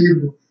need to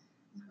do.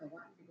 I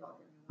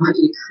want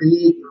you to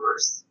create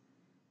yours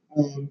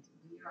and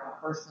be your own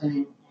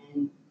person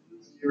and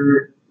use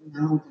your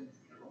knowledge and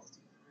skills to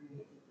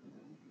create it.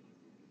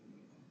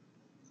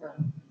 So,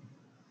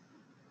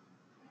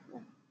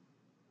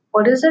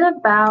 What is it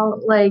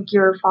about like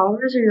your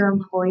followers or your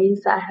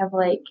employees that have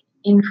like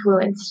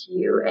influenced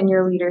you in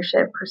your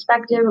leadership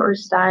perspective or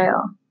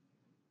style?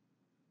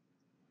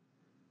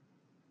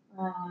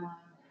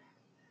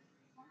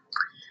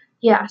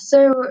 Yeah,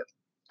 so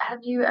have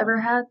you ever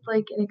had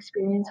like an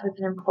experience with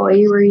an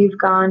employee where you've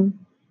gone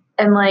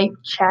and like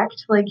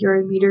checked like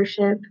your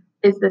leadership,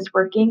 is this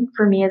working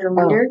for me as a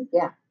leader?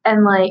 Yeah.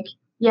 And like,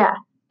 yeah,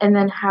 and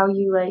then how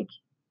you like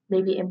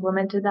maybe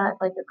implemented that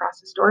like across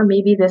the store.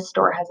 Maybe this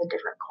store has a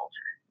different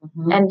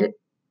culture. And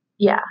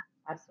yeah.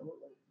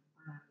 Absolutely.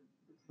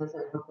 Because I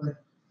work with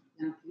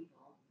young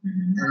people,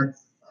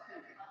 that's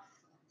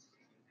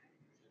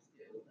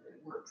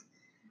it works.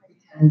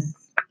 Because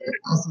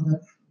also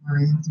that's where I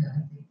have to, I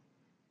think,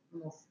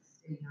 almost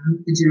stay young.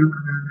 The joke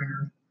around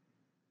our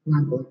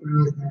level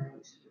grows that I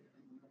should have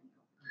been when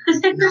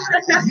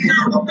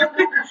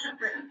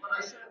I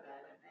should have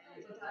been.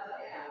 And sometimes I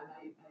am. I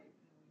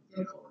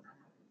giggle when that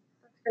happens.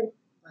 But I think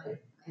that really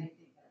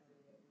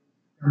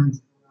goes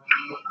to the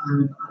level of other people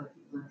and how they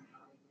think and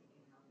how they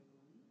believe.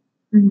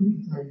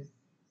 Because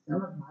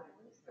some of my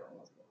beliefs are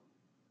almost wrong.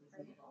 For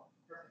example,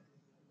 perfect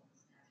example,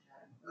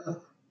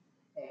 Snapchat.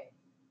 Hey,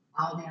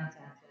 I'll be on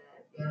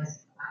Snapchat.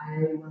 Yes,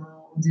 I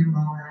will do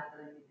all that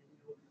I need to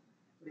do.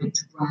 But it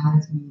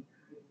drives me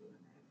crazy.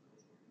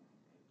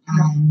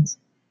 And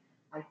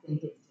I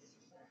think it's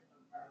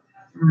disrespectful of our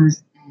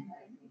customers, and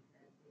I think that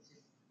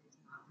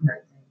it's not the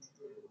right thing to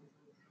do. If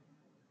we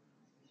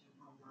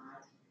have a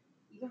lot,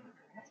 even with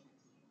our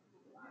graduates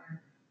who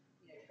are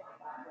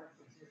 25 or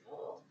 6 years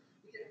old,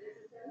 because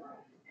this is their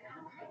life. And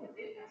I'm okay with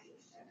it. I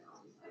teach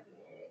technology, so I can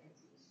get it and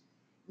teach,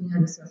 the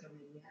social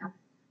media.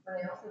 But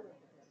I also think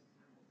that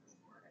there's a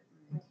time and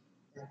place for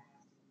it. Right?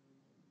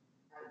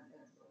 That has to be,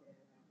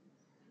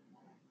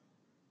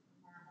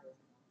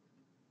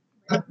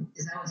 that's what it is.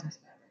 because I was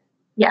respected.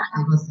 Yeah.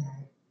 I will say,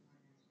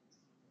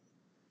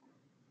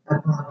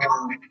 above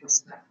all,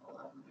 respectful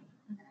of me.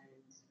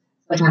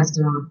 And sometimes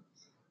don't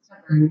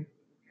very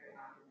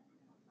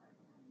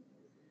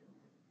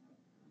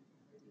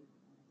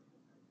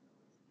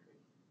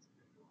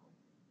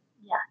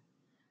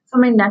So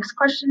my next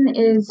question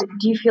is,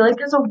 do you feel like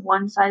there's a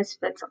one size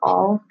fits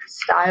all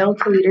style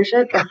to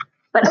leadership?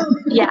 But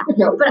yeah,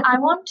 but I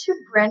want to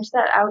branch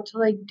that out to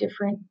like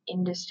different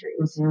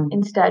industries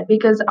instead,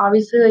 because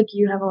obviously like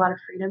you have a lot of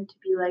freedom to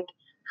be like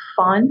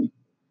fun,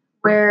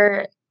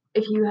 where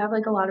if you have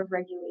like a lot of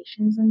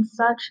regulations and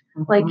such,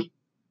 like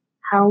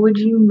how would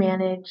you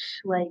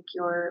manage like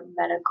your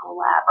medical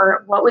lab,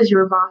 or what was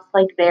your boss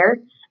like there,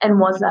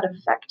 and was that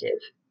effective?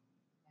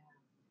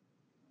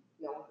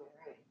 Yeah, you're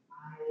right.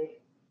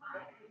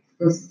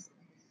 This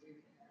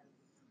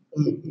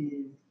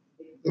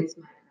it's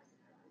my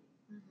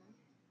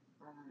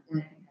personality.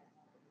 And I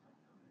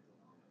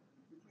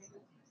think that's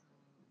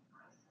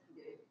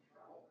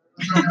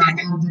what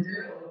I want to do.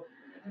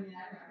 I mean,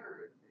 I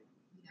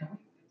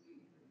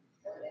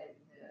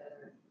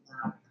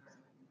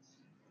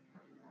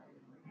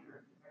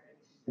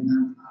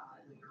remember,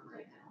 you know,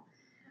 right now.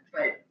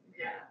 But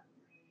yeah,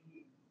 we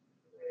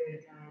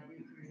would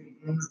do crazy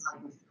things like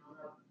we filled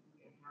up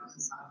the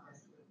accountant's office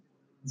with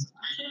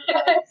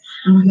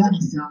and we got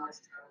in so much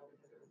trouble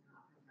because it was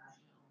not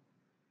professional.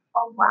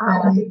 Oh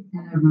wow. And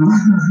I remember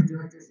the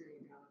director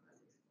sitting down with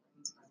us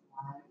explaining to us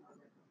why it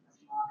wasn't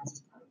professional. I was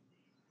just like,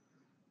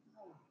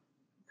 oh,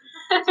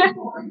 it's a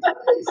boring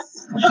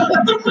place.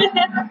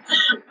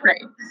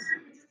 Right.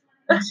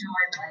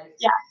 Enjoy life.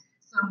 Yeah.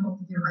 So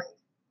you're right.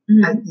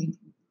 Mm-hmm. I think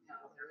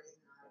there is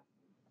not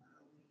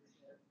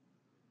leadership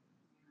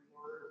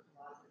or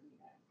philosophy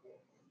that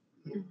fits.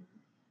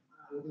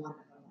 One of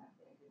them that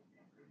fits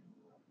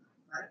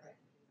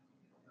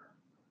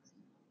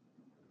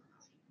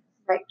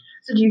Right.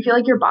 So do you feel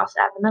like your boss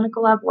at the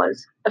medical lab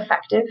was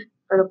effective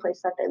for the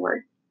place that they were?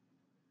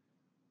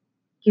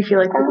 Do you feel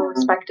like people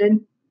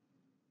respected?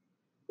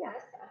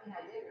 Yes, I mean,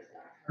 I did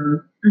respect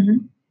her. Mm-hmm.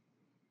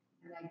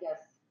 And I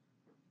guess,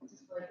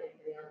 just like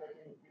anybody else, I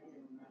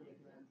didn't like it,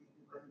 but it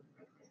wasn't the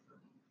right place for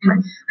me. And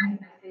I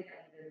say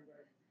that even with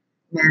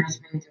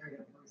management or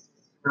the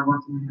places we're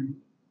working in.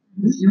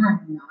 If you are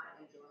not enjoying what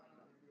you're doing,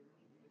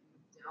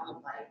 if you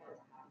don't like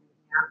what's happening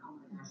here, oh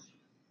my gosh.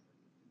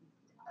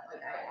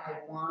 Like, I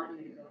want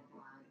you to go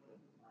find what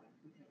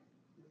you like,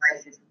 because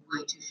life is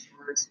way too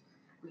short.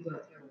 We go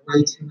through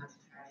way too much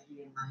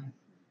tragedy in life.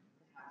 We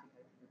have to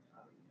go through a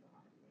job that you don't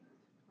want to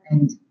do.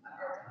 And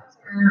our jobs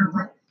are in our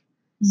life.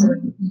 So,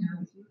 if you go,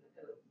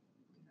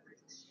 the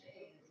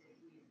cliche is if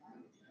you find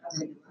a job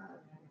that you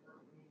love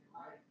and you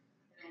work in your life.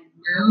 And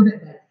I know that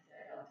that's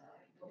said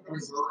all the time.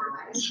 Nobody's all their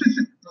lives.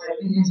 But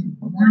it is 100%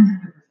 true.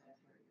 I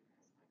promise.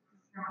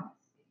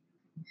 If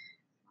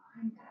you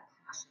can find that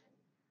passion,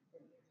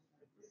 then you're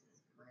just like, this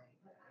is great.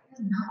 But it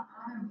does not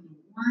bother me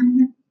 1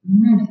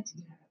 minute to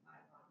get up at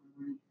 5 o'clock in the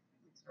morning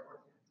and start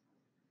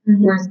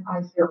working. Whereas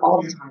I hear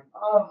all the time,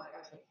 oh my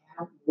gosh, I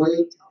can't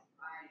wait till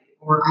Friday,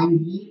 or I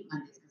need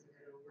Mondays because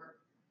I go to work.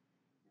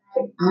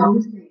 I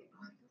always think,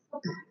 oh, I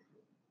feel bad.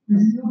 I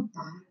feel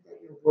bad that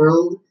your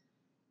world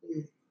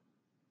is,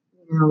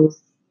 serious. You don't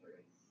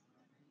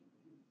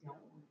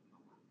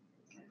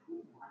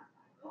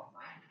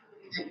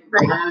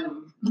Right.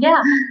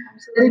 Yeah.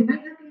 Absolutely.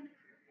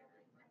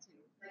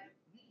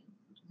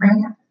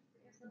 Right.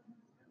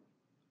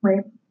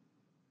 Right.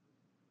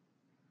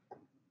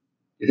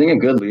 Do you think a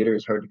good leader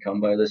is hard to come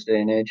by this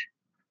day and age?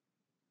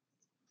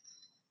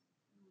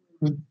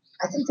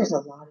 I think there's a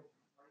lot of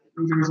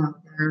leaders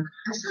out there.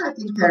 Actually, I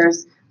think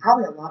there's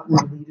probably a lot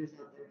more leaders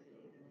out there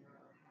today than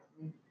there have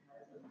been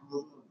because of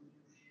all the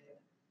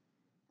leadership.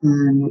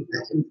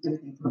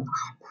 Everything from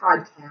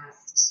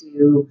podcasts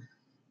to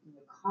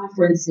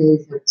conferences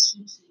that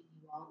teaching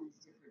you all these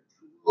different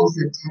tools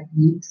and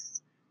techniques.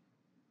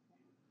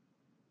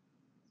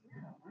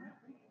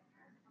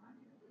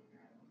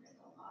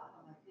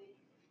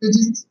 They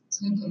just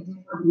take a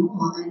different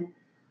role. And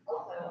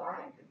also,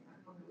 I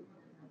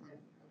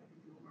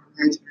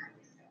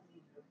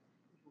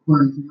who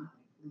are young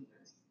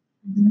leaders.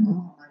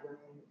 All my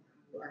women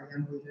who are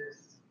young leaders.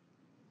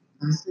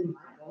 Honestly, my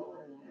goal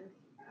in the end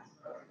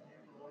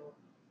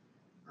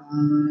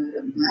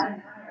Matt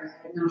and I are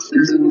heading off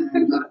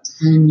in about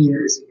 10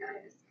 years, you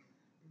guys.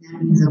 And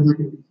that means I'm not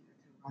going to be here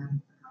to run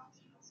the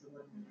company. So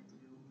what I'm going to do,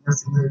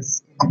 Melissa lives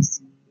in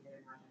DC,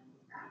 they're not going to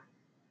be back.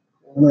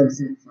 Cole lives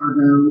in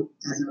Fargo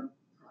as a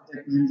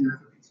project manager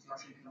for a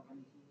construction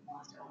company. He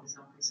wants to own his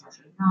own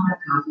construction, not a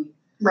coffee.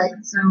 Right.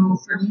 So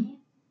for me,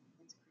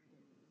 it's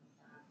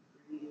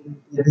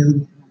creating the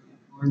ability for my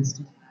employees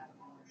to have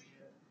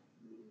ownership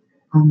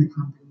on the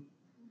company.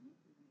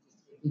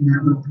 Taking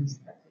that little piece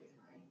that pays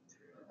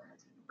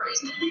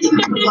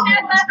my true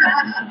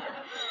rent.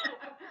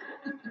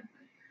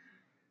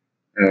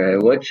 All right.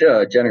 Which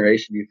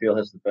generation do you feel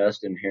has the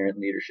best inherent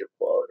leadership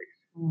qualities?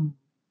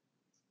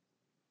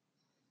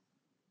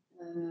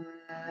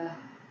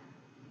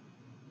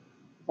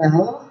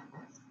 Well,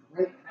 that's a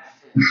great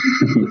question.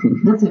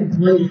 That's a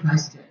great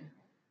question.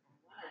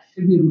 I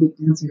should be able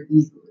to answer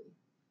easily.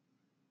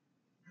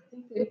 I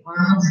think they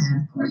all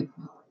have great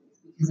qualities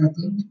because I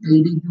think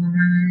baby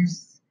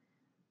boomers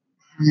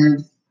have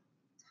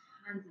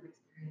tons of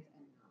experience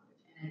and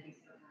knowledge. And I think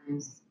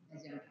sometimes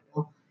as young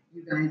people,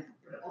 you guys,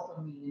 but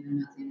also me, and I'm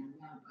not saying I'm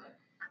young, but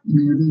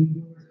baby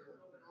boomers are a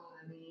little bit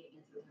older than me,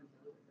 and sometimes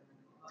I look at them and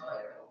go, oh,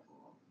 they're old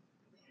cool.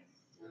 They have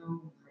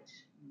so much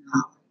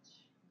knowledge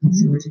and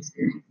so much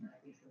experience that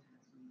I think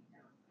sometimes we don't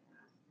have.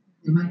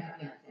 They might not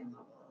be on the same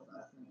level as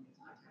us when we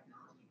talk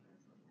technology, but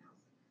it's something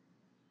else.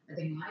 I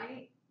think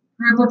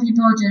my group of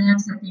people, Gen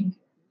X, I think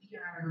we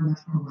are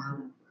much more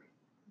wild and free.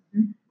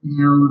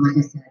 Like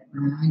I said,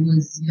 when I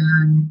was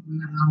young, we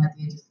went home at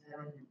the age of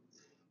 7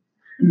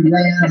 and we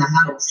ran out of the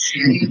house.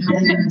 Right? My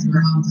parents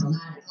were home till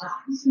 9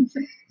 o'clock.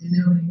 And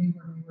nobody knew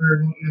what we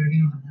were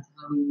doing. That's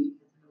how we ran.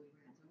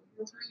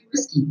 So it was pretty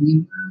risky.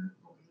 We were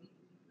okay to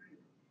be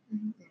free.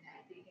 And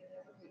I think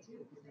that's okay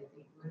too, because I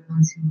think we're the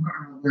ones who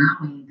are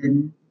allowing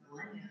the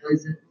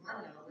millennials and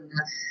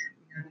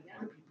the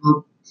young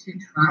people to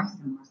try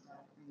some more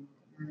stuff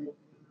and it was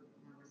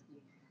more risky.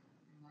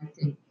 And I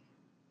think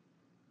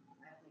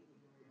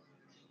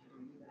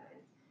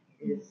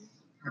is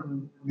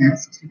probably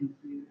next to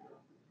you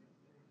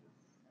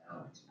so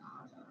much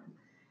knowledge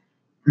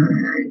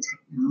on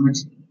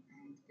technology,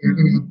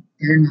 and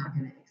they're not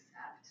gonna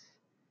accept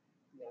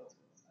the old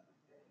school stuff.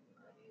 We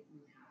have to go to the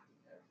next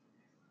level,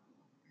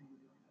 and we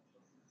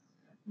don't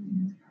have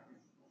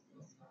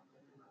choices.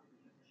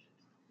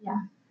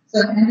 Yeah. So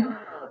I don't know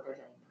if there's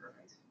any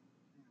perfect.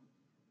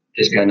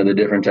 Just kind of the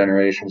different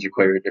generations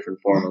require a different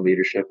form of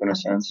leadership in a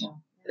sense.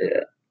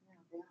 Yeah.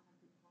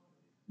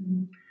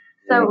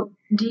 So,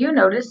 do you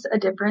notice a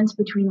difference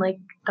between like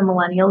the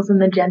millennials and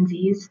the Gen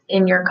Zs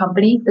in your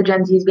company? The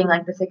Gen Zs being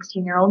like the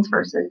 16-year-olds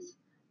versus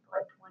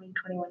like 20,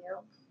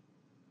 21-year-olds?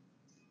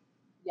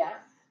 Yes.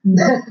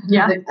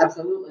 Yeah.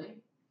 Absolutely.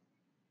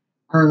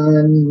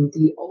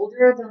 The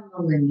older the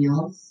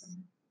millennials,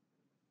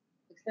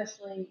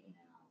 especially,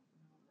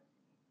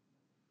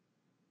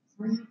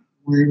 so I have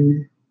one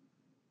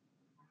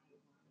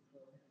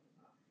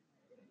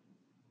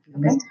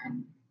this time.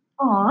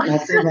 Aww.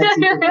 That's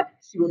it.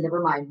 She would never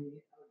mind me.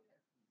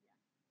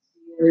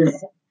 She was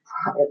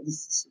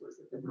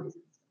at the Noise.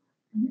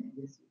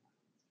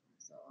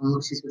 So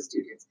she's with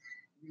students.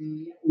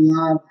 They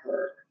love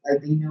her.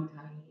 Like they know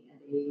Tiny and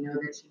they know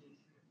that she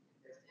takes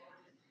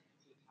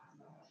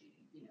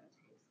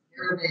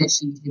care of it.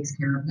 She takes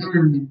care of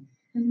them.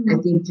 And I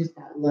think just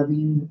that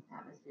loving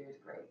atmosphere is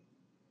great.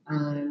 We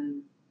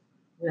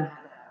don't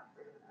have that.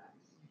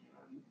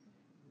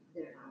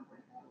 They're not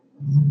like that.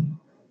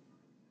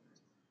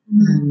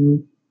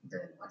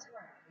 What's our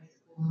high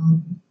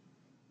school?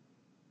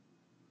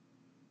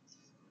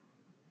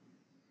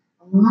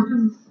 A lot of the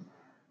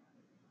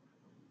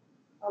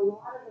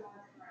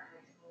ones in our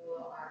high school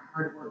are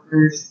hard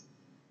workers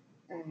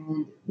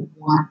and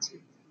want to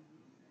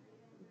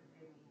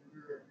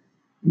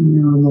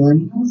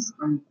millennials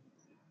are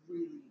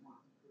really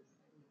want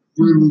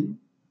to really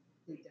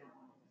they don't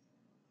want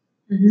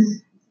to.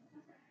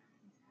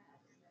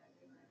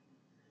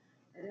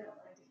 I don't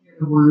like to hear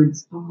the words,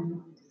 oh, I don't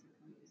want to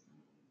disappoint you.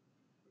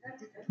 That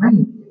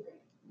disappointing.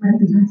 Right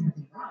behind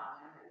something wrong.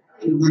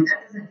 Like that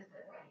doesn't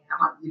disappoint me. I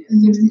want you to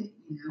fix it,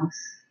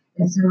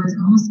 And so it's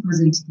almost goes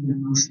into the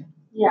emotion.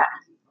 Yeah.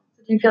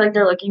 So do you feel like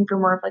they're looking for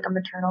more of like a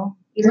maternal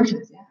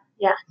leadership?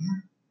 Yeah.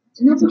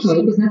 And that's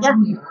okay because that's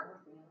who we are.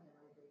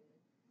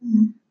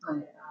 But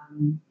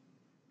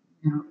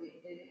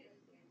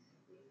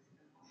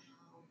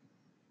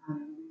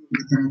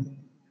it's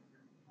emotional.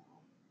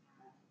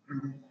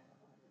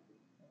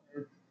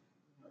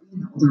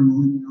 Older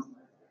millennials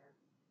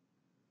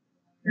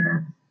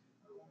they're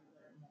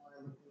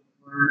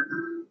more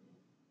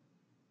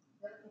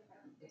looking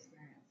for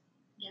experience.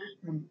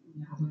 And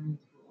learning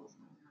tools.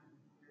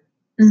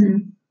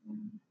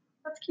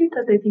 That's cute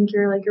that they think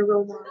you're like a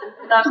role model.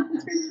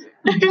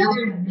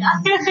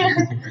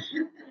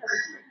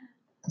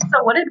 So,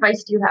 what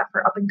advice do you have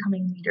for up and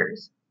coming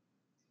leaders?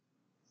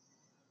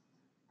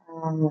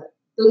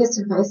 Biggest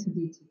advice would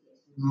be to get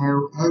to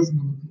know as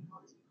many people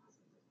as you possibly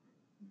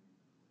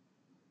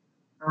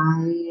can. I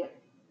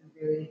am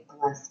very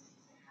blessed to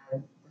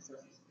have the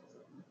social skills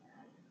of my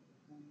dad.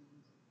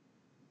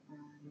 And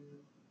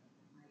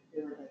I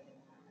feel like I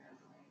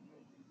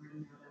can I'm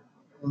not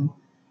comfortable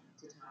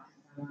to talk to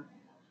someone in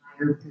a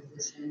higher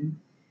position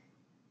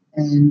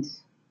and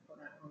quote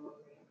unquote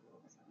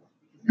myself.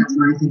 Because that's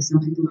why I think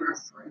some people are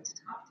afraid to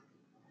talk to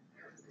people in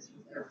higher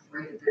positions. They're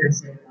afraid that they're going to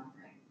say the wrong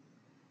thing.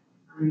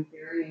 I'm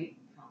very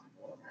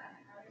comfortable with that.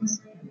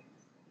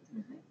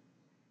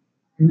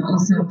 I'm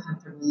also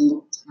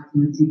comfortable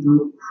talking to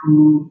people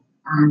who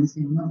are on the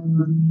same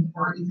level of me,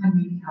 or even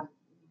maybe have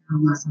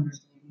less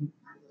understanding.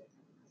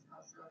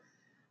 So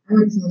I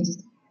would say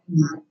just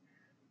having that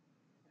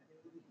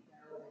ability to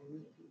go and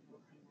meet people,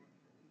 connect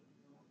with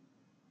people,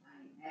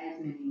 find as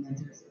many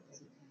mentors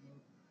as you can.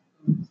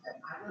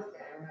 I will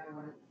say, I remember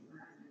when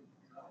I was in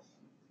college,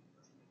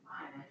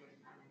 fine, I just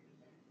found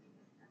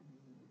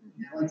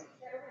it.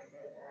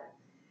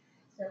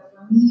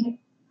 For me,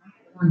 I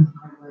learned the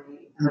hard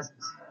way of how to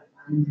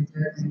find a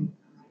mentor, and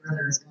my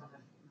brother is one of my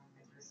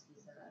mentors.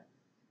 He's a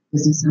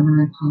business owner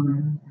in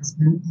Colorado,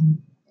 Aspen,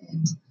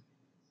 and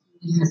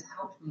he has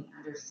helped me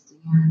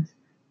understand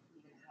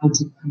how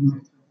to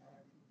connect with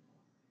other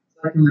people. So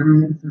I can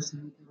remember the first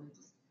time we go and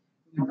just,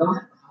 go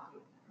have coffee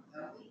with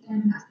them. Go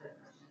weekend, ask their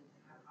questions,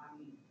 have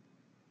coffee,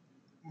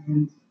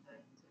 and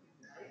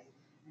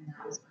that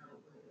was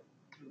probably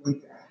the way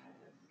that I had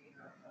to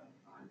figure out how to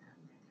find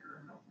that mentor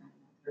or help find a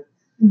mentor.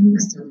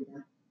 I still do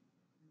that.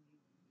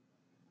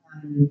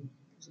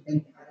 There's a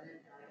bank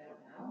president that I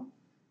don't know,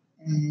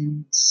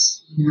 and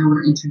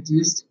we're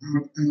introduced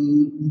at a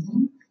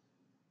meeting.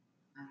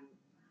 I'm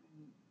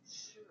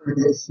sure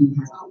that he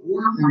has a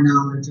lot more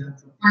knowledge of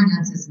the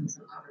finances and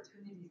some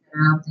opportunities that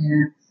are out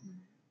there.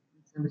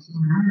 So he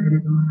and I are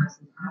going to go have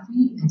some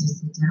coffee and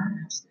just sit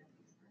down and just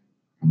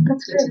and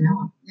That's get to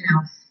know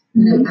him.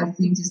 And I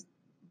think just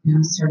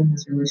starting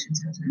those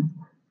relationships are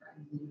important for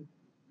everybody.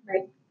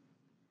 Right.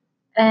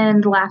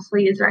 And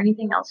lastly, is there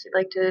anything else you'd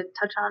like to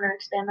touch on or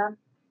expand on?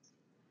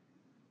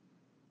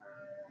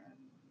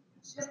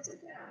 Just to say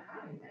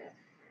hi, guys.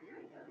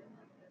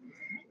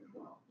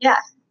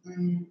 Yeah.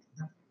 And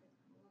that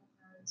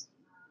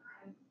you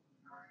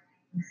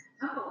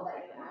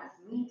asked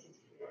me to do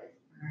this.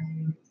 I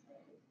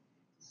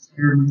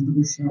share my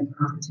leadership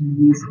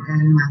opportunities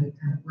and my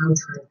kind of road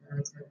trip that I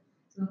took.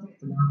 So I'll take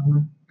the long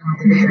one.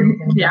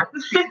 Yeah.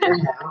 That's a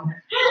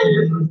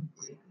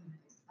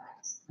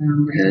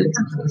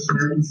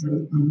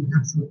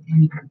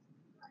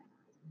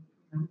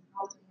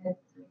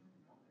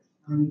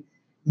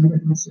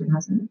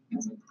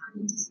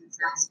pretty decent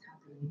sized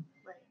company,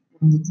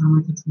 and it's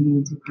only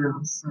continuing to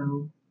grow.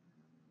 So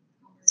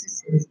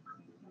this is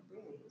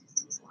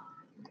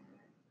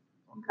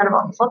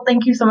Incredible. Well,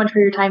 thank you so much for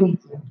your time.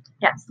 Thank you.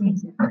 Yes.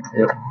 Thank you.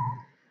 Yep.